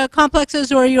apartment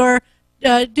complexes or your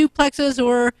duplexes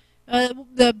or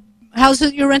the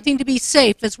houses you're renting to be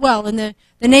safe as well, and the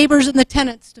neighbors and the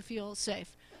tenants to feel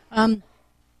safe.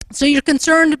 So you're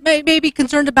concerned, maybe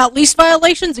concerned about lease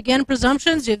violations, again,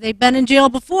 presumptions. If they've been in jail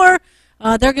before,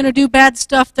 they're going to do bad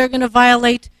stuff, they're going to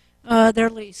violate their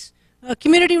lease.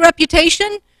 Community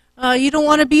reputation, you don't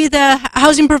want to be the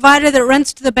housing provider that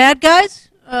rents to the bad guys.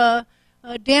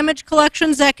 Damage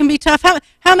collections, that can be tough.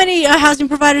 How many housing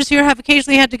providers here have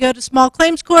occasionally had to go to small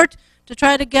claims court to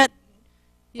try to get,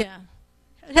 yeah.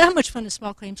 How much fun is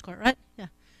small claims court, right? Yeah.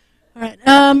 All right.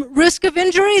 Risk of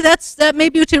injury, that may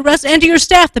be to rest and to your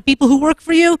staff, the people who work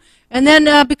for you. And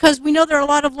then because we know there are a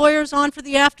lot of lawyers on for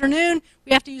the afternoon,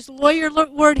 we have to use the lawyer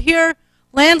word here,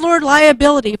 landlord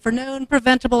liability for known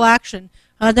preventable action.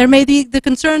 There may be the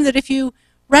concern that if you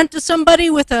rent to somebody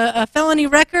with a felony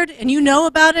record and you know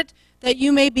about it, that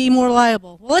you may be more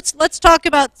liable. Well, let's talk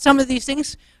about some of these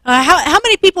things. How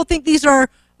many people think these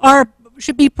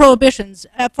should be prohibitions?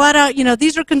 Flat out,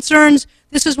 these are concerns.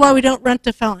 This is why we don't rent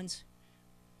to felons.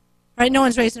 Right? No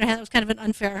one's raising their hand. That was kind of an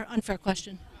unfair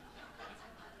question.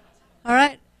 All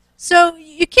right. So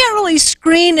you can't really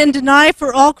screen and deny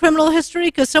for all criminal history,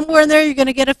 because somewhere in there you're going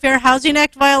to get a Fair Housing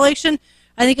Act violation.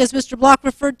 I think, as Mr. Block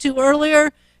referred to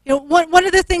earlier, one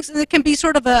of the things that can be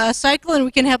sort of a cycle, and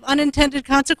we can have unintended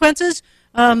consequences.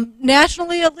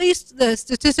 Nationally, at least, the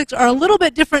statistics are a little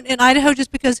bit different in Idaho,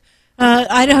 just because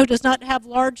Idaho does not have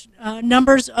large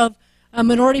numbers of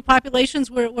minority populations.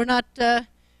 We're not the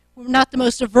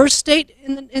most diverse state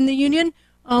in the union,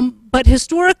 but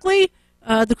historically,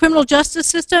 the criminal justice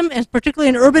system, and particularly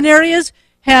in urban areas,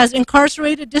 has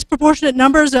incarcerated disproportionate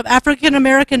numbers of African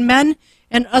American men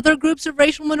and other groups of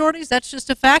racial minorities. That's just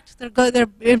a fact. They're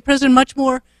in prison much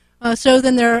more so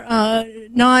than their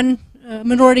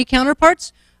non-minority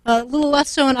counterparts. A little less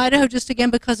so in Idaho, just again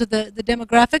because of the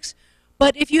demographics.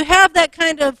 But if you have that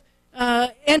kind of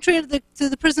entry into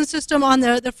the prison system on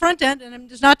the front end,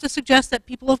 and it's not to suggest that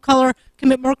people of color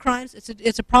commit more crimes,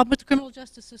 it's a problem with the criminal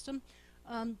justice system,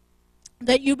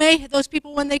 that those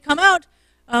people, when they come out,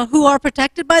 who are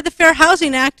protected by the Fair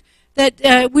Housing Act,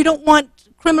 that we don't want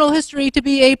criminal history to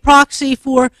be a proxy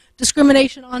for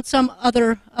discrimination on some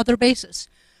other basis.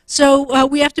 So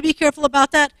we have to be careful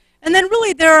about that. And then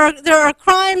really there are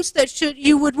crimes that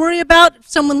you would worry about if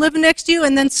someone living next to you,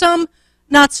 and then some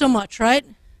not so much, right?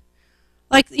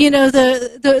 Like,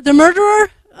 the murderer,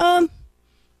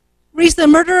 the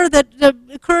murderer that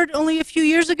occurred only a few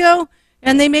years ago,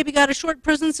 and they maybe got a short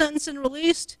prison sentence and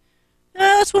released.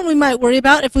 That's one we might worry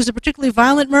about. If it was a particularly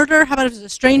violent murder, how about if it was a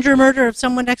stranger murder of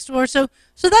someone next door? So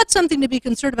that's something to be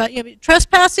concerned about.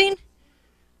 Trespassing,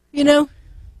 How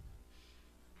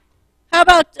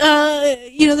about,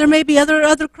 there may be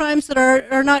other crimes that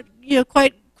are not,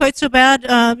 quite so bad.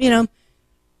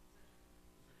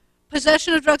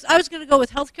 Possession of drugs. I was going to go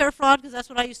with healthcare fraud because that's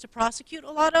what I used to prosecute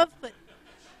a lot of. But,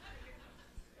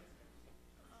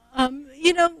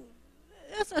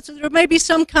 there may be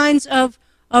some kinds of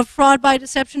fraud by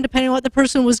deception depending on what the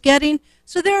person was getting.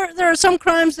 So there are some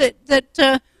crimes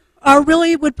that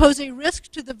really would pose a risk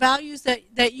to the values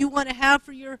that you want to have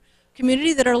for your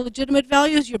community, that are legitimate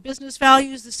values, your business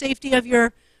values, the safety of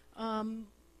your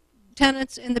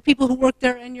tenants and the people who work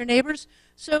there and your neighbors.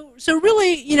 So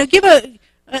really,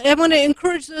 I want to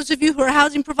encourage those of you who are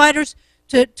housing providers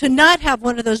to not have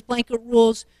one of those blanket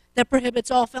rules that prohibits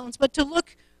all felons, but to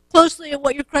look closely at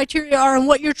what your criteria are and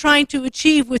what you're trying to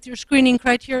achieve with your screening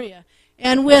criteria.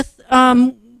 And with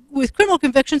criminal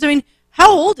convictions, I mean,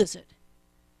 how old is it?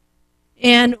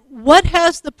 And what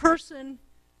has the person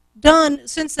done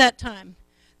since that time?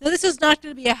 Now, this is not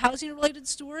going to be a housing-related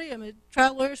story. I'm a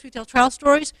trial lawyer, so we tell trial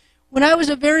stories. When I was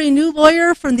a very new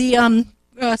lawyer from the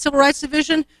Civil Rights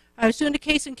Division, I was doing a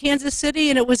case in Kansas City,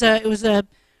 and it was a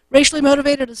racially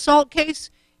motivated assault case.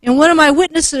 And one of my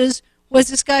witnesses was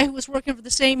this guy who was working for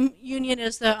the same union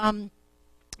as the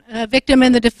victim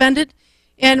and the defendant.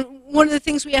 And one of the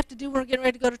things we have to do when we're getting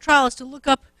ready to go to trial is to look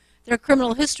up their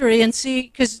criminal history and see,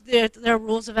 because there are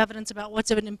rules of evidence about what's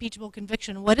an impeachable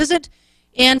conviction and what isn't.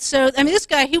 And so, I mean, this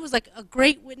guy, he was like a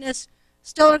great witness.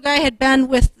 Stellar guy, had been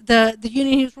with the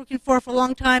union he was working for a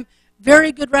long time.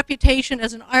 Very good reputation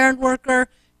as an iron worker.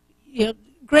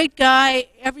 Great guy.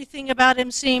 Everything about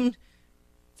him seemed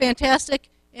fantastic.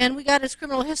 And we got his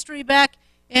criminal history back,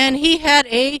 and he had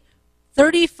a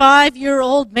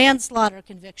 35-year-old manslaughter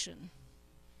conviction.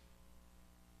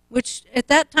 which at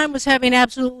that time was having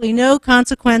absolutely no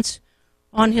consequence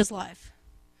on his life.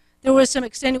 There were some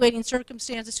extenuating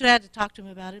circumstances, so I had to talk to him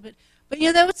about it. But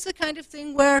you know, that's the kind of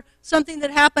thing where something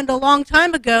that happened a long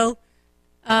time ago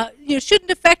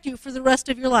shouldn't affect you for the rest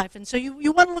of your life. And so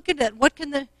you want to look at it.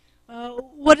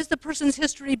 What has the person's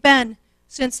history been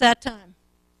since that time?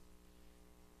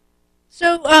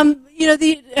 So,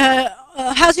 the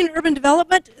housing and urban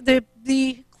development,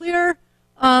 the clear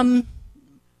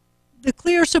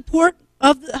support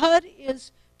of the HUD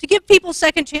is to give people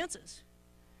second chances.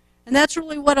 And that's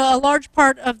really what a large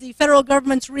part of the federal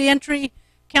government's reentry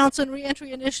council and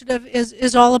reentry initiative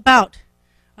is all about.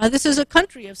 This is a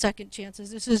country of second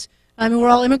chances. We're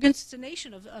all immigrants. It's a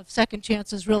nation of second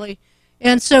chances, really.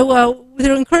 And so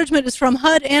their encouragement is from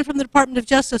HUD and from the Department of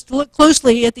Justice to look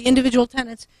closely at the individual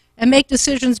tenants and make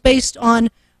decisions based on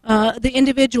the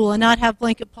individual and not have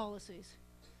blanket policies.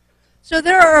 So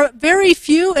there are very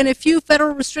few and a few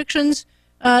federal restrictions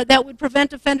that would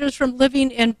prevent offenders from living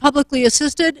in publicly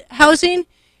assisted housing,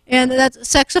 and that's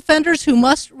sex offenders who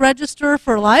must register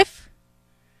for life,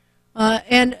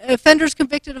 and offenders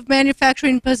convicted of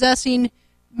manufacturing and possessing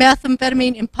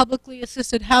methamphetamine in publicly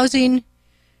assisted housing.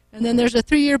 And then there's a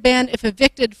 3-year ban if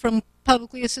evicted from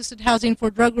publicly assisted housing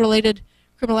for drug-related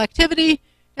criminal activity.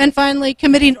 And finally,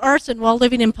 committing arson while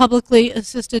living in publicly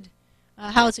assisted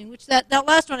housing, which that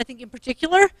last one I think in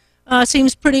particular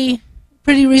seems pretty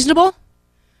reasonable.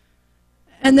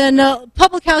 And then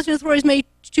public housing authorities may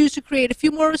choose to create a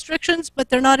few more restrictions, but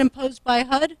they're not imposed by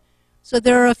HUD. So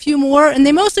there are a few more, and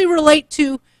they mostly relate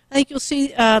to, I think you'll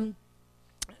see a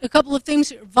couple of things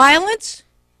here: violence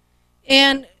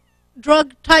and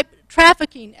drug-type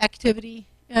trafficking activity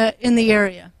in the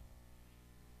area.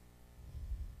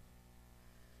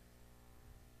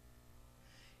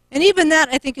 And even that,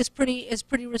 I think, is pretty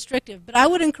restrictive. But I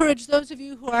would encourage those of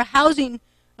you who are housing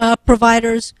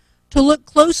providers to look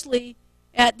closely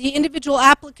at the individual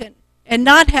applicant and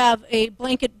not have a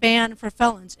blanket ban for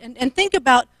felons. And think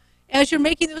about, as you're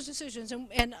making those decisions,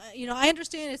 and I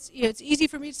understand it's easy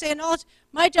for me to say, no, it's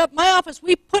my job, my office,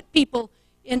 we put people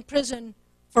in prison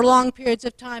for long periods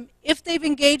of time if they've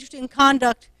engaged in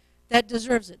conduct that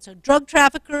deserves it. So drug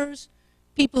traffickers,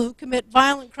 people who commit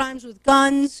violent crimes with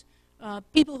guns,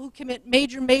 people who commit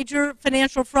major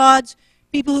financial frauds,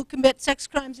 people who commit sex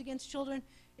crimes against children.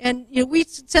 And we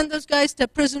send those guys to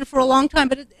prison for a long time,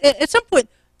 but at some point,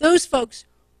 those folks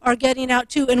are getting out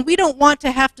too, and we don't want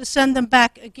to have to send them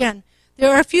back again.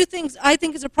 There are a few things I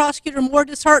think as a prosecutor more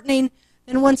disheartening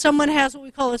than when someone has what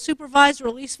we call a supervised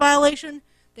release violation.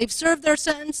 They've served their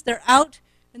sentence, they're out,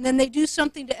 and then they do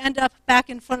something to end up back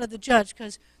in front of the judge,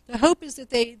 because the hope is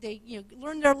that they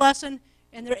learn their lesson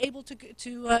and they're able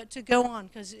to go on,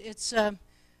 because it's a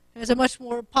much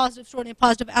more positive story and a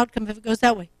positive outcome if it goes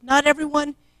that way. Not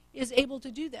everyone is able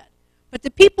to do that. But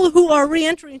the people who are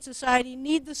reentering society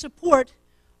need the support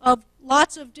of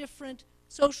lots of different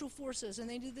social forces, and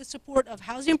they need the support of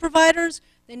housing providers,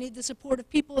 they need the support of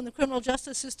people in the criminal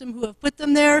justice system who have put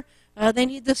them there, they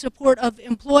need the support of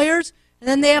employers, and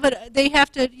then they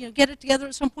have to get it together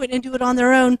at some point and do it on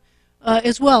their own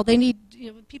as well. They need,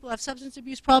 people have substance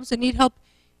abuse problems, they need help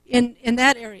in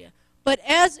that area. But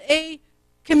as a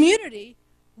community,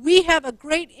 we have a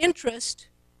great interest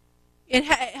in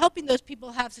helping those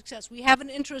people have success. We have an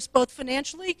interest both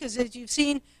financially, because as you've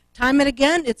seen time and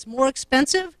again, it's more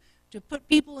expensive to put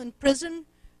people in prison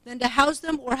than to house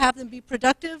them or have them be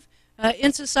productive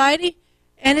in society.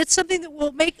 And it's something that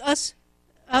will make us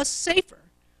safer.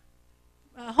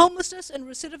 Homelessness and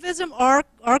recidivism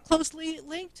are closely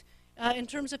linked in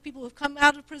terms of people who've come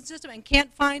out of the prison system and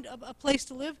can't find a place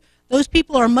to live. Those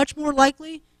people are much more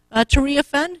likely to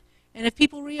reoffend. And if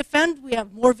people reoffend, we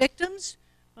have more victims,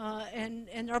 and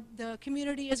the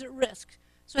community is at risk.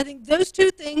 So I think those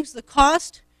two things, the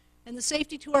cost and the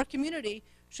safety to our community,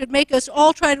 should make us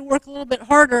all try to work a little bit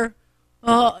harder,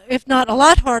 if not a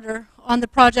lot harder, on the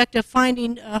project of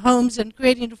finding homes and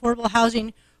creating affordable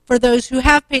housing for those who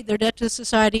have paid their debt to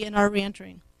society and are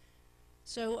reentering.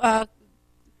 So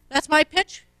that's my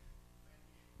pitch.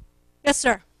 Yes,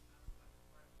 sir.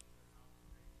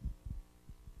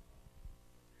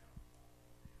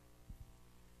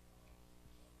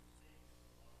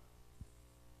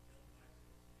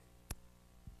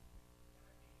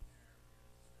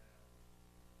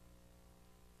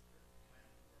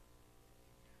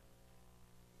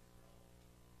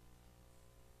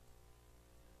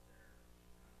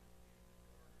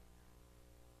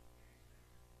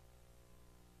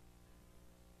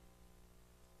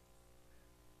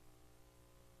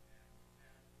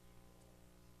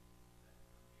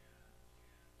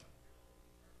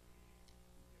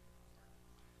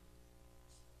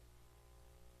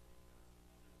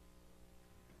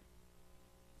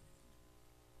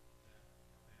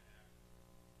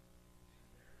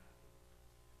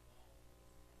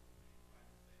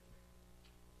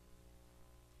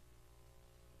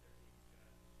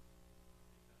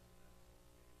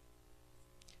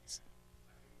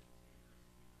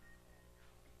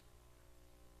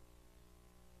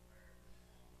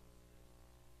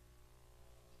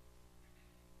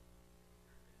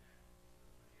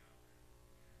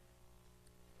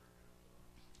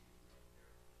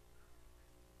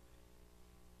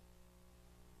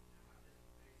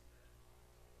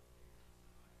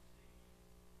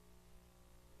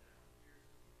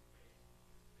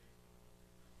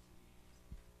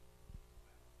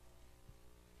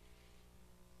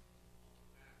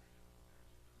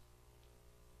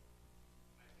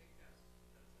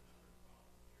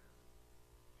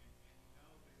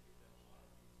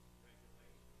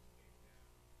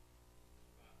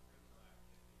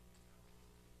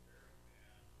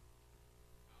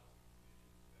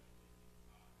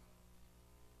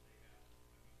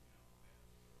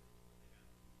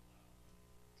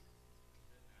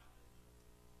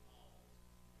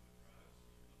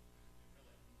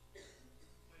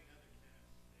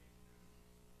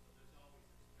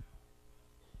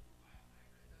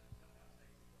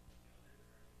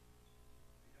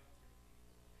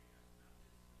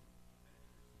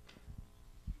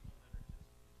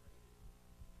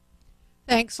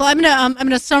 Thanks. So I'm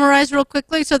gonna summarize real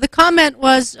quickly. So the comment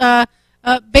was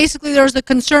basically there was a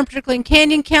concern, particularly in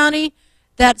Canyon County,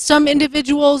 that some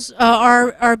individuals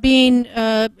are being,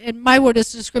 in my word,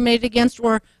 is discriminated against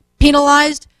or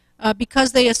penalized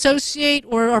because they associate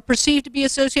or are perceived to be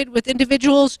associated with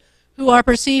individuals who are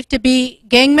perceived to be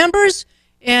gang members,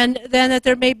 and then that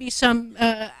there may be some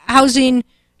housing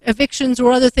evictions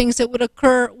or other things that would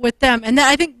occur with them. And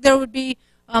I think there would be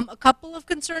a couple of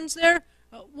concerns there.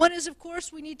 One is, of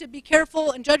course, we need to be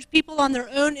careful and judge people on their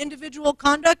own individual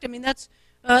conduct. I mean, that's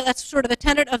sort of a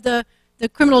tenet of the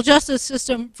criminal justice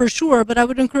system for sure, but I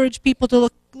would encourage people to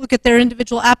look at their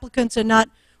individual applicants and not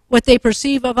what they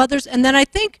perceive of others. And then I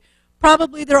think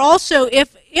probably there also,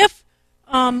 if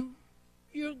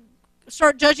you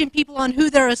start judging people on who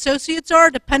their associates are,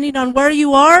 depending on where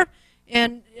you are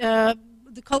and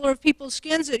the color of people's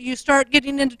skins, you start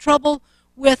getting into trouble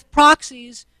with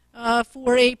proxies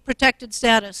for a protected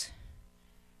status.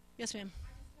 Yes, ma'am.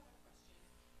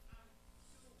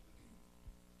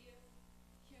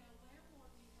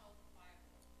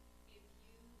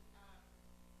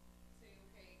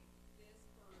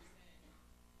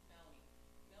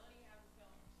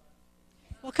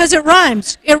 Well, because it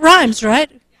rhymes. It rhymes,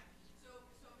 right? So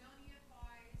Melanie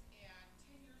applies, and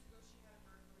 10 years ago she had a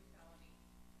burglary felony,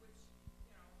 which,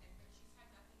 you know, and she's had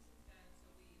nothing since then,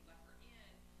 so we let her in,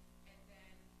 and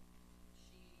then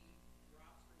she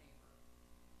drops her neighbor.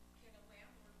 Can a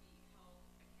landlord be held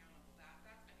accountable?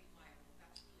 That's, I mean, liable.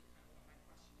 That's really kind of what my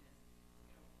question is.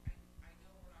 You know, I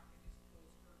know we're not going to disclose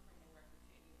her criminal record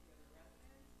to any of the other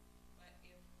residents, but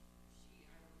if she,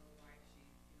 I don't know why she,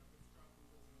 you know, gets drunk and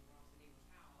goes and robs the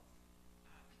neighbor's house,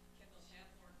 can the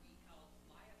landlord be held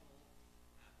liable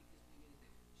because we knew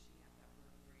that she had that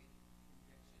burglary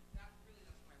conviction? That's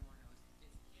what I want to know is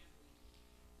can we?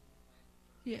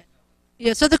 Yeah.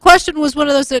 Yeah, so the question was one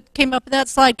of those that came up in that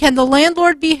slide. Can the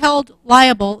landlord be held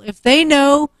liable if they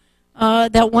know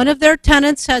that one of their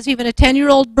tenants has even a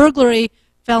 10-year-old burglary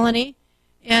felony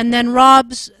and then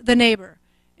robs the neighbor?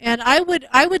 And I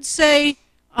would say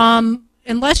I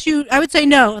would say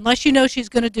no, unless you know she's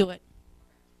going to do it.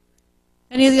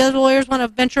 Any of the other lawyers want to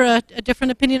venture a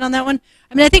different opinion on that one?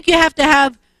 I mean, I think you have to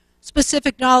have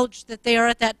specific knowledge that they are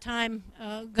at that time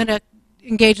going to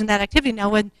engage in that activity. Now,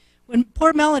 when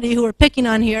poor Melanie, who we're picking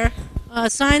on here,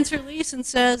 signs her lease and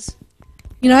says,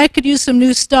 you know, I could use some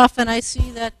new stuff, and I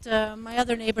see that my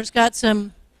other neighbor's got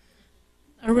a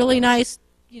really nice,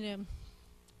 you know,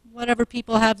 whatever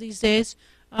people have these days,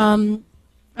 I'm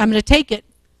going to take it.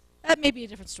 That may be a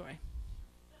different story.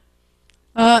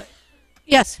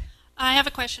 Yes? I have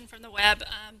a question from the web.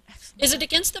 Is it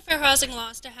against the fair housing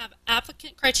laws to have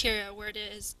applicant criteria where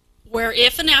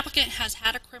if an applicant has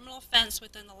had a criminal offense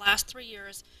within the last 3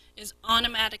 years is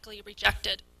automatically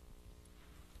rejected?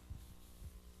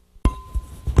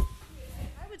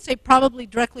 I would say probably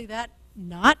directly that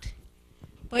not,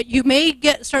 but you may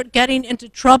start getting into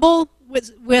trouble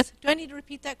with. Do I need to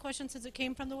repeat that question since it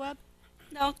came from the web?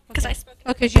 No, because I spoke.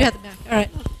 Okay, you had the back. All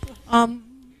right.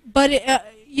 But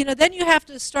you know, then you have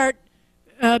to start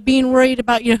being worried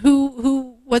about, you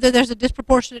know, whether there's a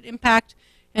disproportionate impact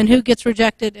and who gets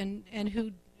rejected and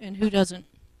who doesn't,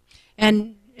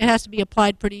 and it has to be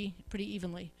applied pretty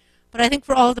evenly. But I think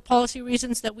for all of the policy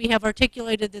reasons that we have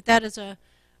articulated, that is a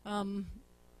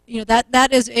you know,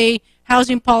 that is a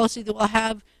housing policy that will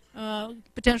have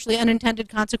potentially unintended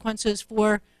consequences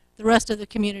for the rest of the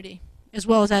community as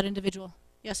well as that individual.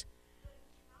 Yes.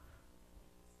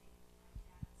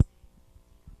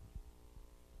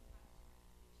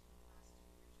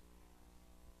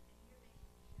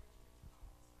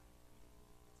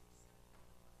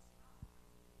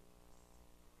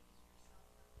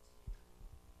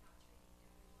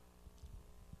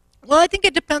 Well, I think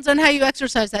it depends on how you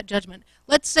exercise that judgment.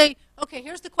 Let's say, okay,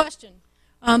 here's the question.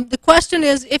 The question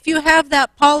is, if you have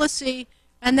that policy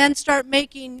and then start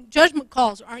making judgment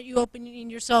calls, aren't you opening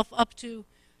yourself up to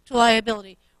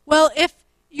liability? Well, if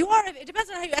you are, it depends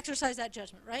on how you exercise that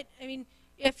judgment, right? I mean,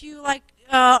 if you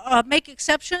make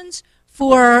exceptions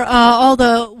for all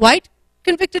the white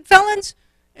convicted felons,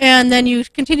 and then you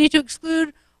continue to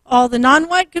exclude all the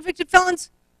non-white convicted felons,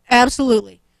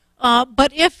 absolutely.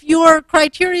 But if your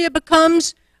criteria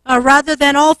becomes, rather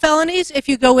than all felonies, if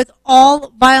you go with all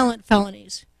violent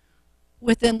felonies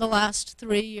within the last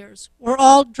 3 years, or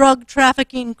all drug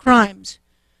trafficking crimes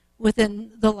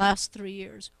within the last 3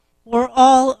 years, or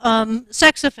all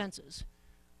sex offenses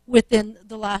within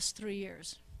the last 3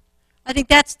 years, I think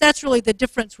that's really the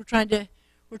difference we're trying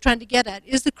to get at.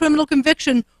 Is the criminal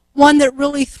conviction one that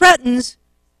really threatens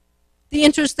the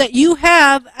interest that you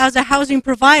have as a housing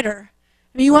provider?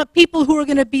 I mean, you want people who are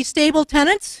going to be stable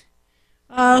tenants,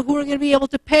 who are going to be able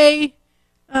to pay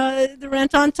the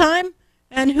rent on time,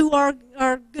 and who are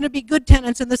going to be good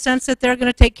tenants in the sense that they're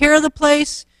going to take care of the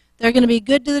place, they're going to be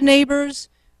good to the neighbors,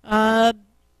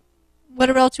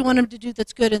 whatever else you want them to do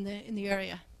that's good in the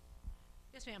area.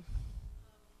 Yes, ma'am.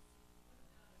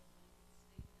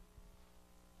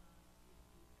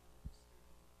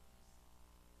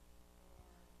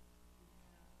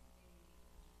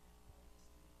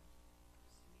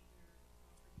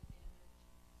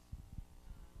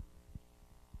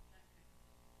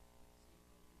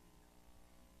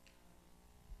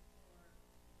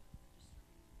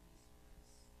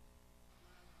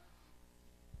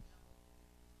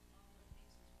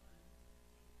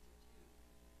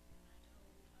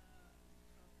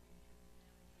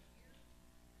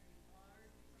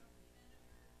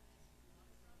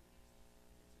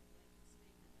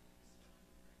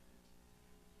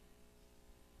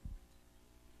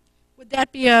 Would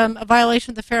that be a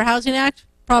violation of the Fair Housing Act?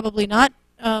 Probably not.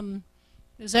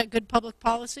 Is that good public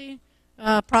policy?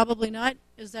 Probably not.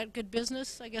 Is that good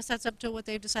business? I guess that's up to what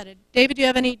they've decided. David, do you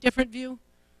have any different view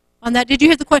on that? Did you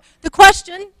hear the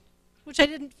question, which I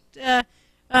didn't,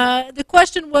 the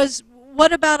question was,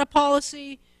 what about a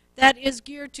policy that is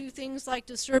geared to things like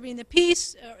disturbing the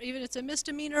peace, or even if it's a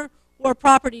misdemeanor, or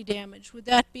property damage? Would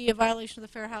that be a violation of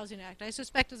the Fair Housing Act? I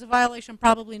suspect it's a violation,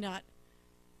 probably not.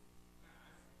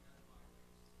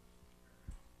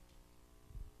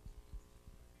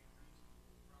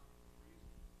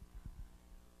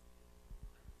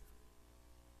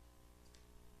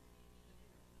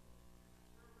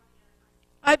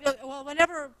 Well,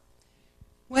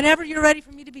 whenever you're ready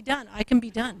for me to be done, I can be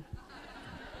done.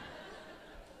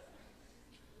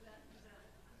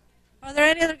 Are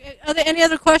there any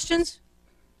other questions?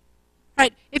 All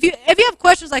right. If you have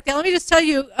questions like that, let me just tell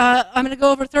you. I'm going to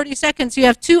go over 30 seconds. You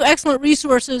have two excellent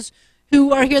resources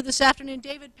who are here this afternoon: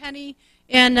 David Penny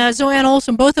and Zoanne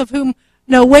Olson, both of whom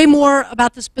know way more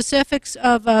about the specifics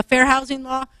of fair housing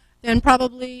law than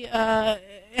probably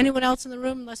anyone else in the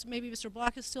room, unless maybe Mr.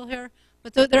 Block is still here.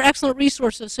 But they're excellent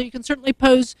resources, so you can certainly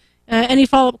pose any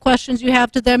follow-up questions you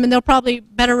have to them, and they'll probably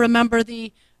better remember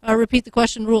the repeat the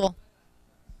question rule.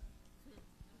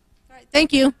 All right,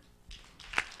 thank you.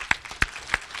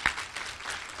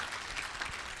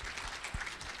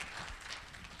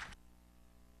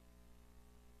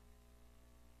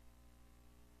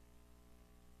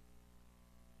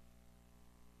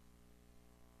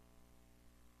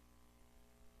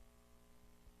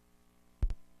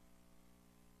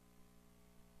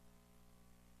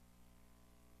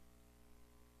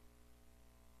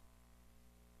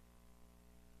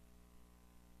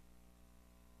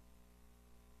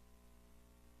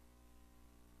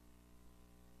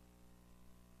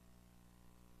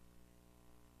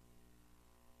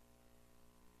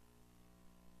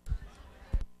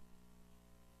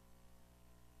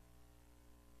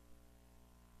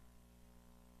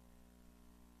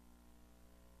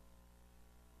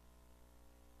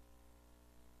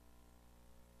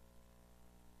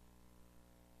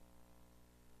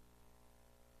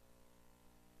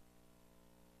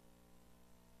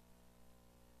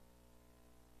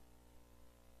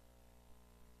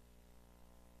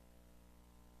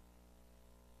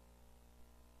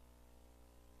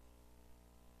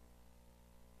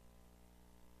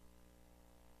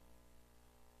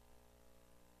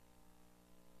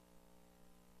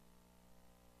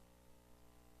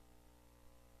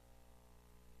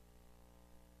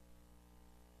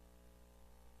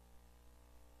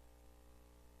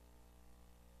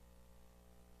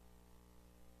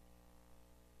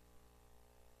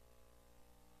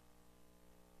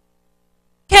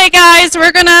 Okay, guys,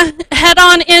 we're going to head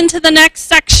on into the next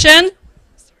section.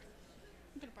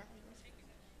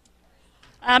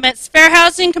 It's fair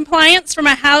housing compliance from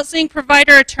a housing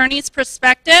provider attorney's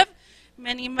perspective.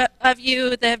 Many of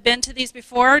you that have been to these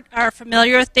before are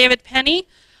familiar with David Penny.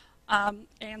 And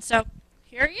so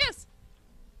here he is.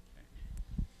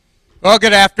 Well,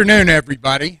 good afternoon,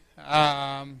 everybody.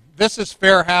 This is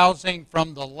fair housing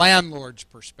from the landlord's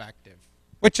perspective,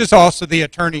 which is also the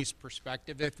attorney's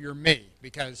perspective if you're me,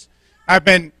 because I've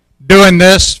been doing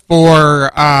this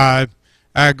for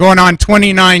going on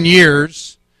 29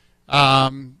 years.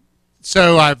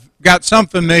 So I've got some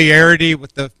familiarity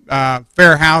with the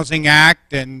Fair Housing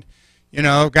Act, and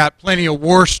got plenty of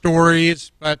war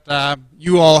stories, but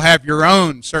you all have your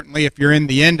own, certainly if you're in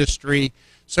the industry.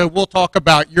 So we'll talk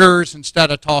about yours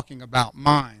instead of talking about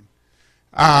mine.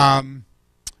 My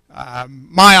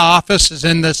office is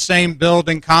in the same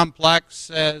building complex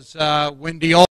as Wendy Olson.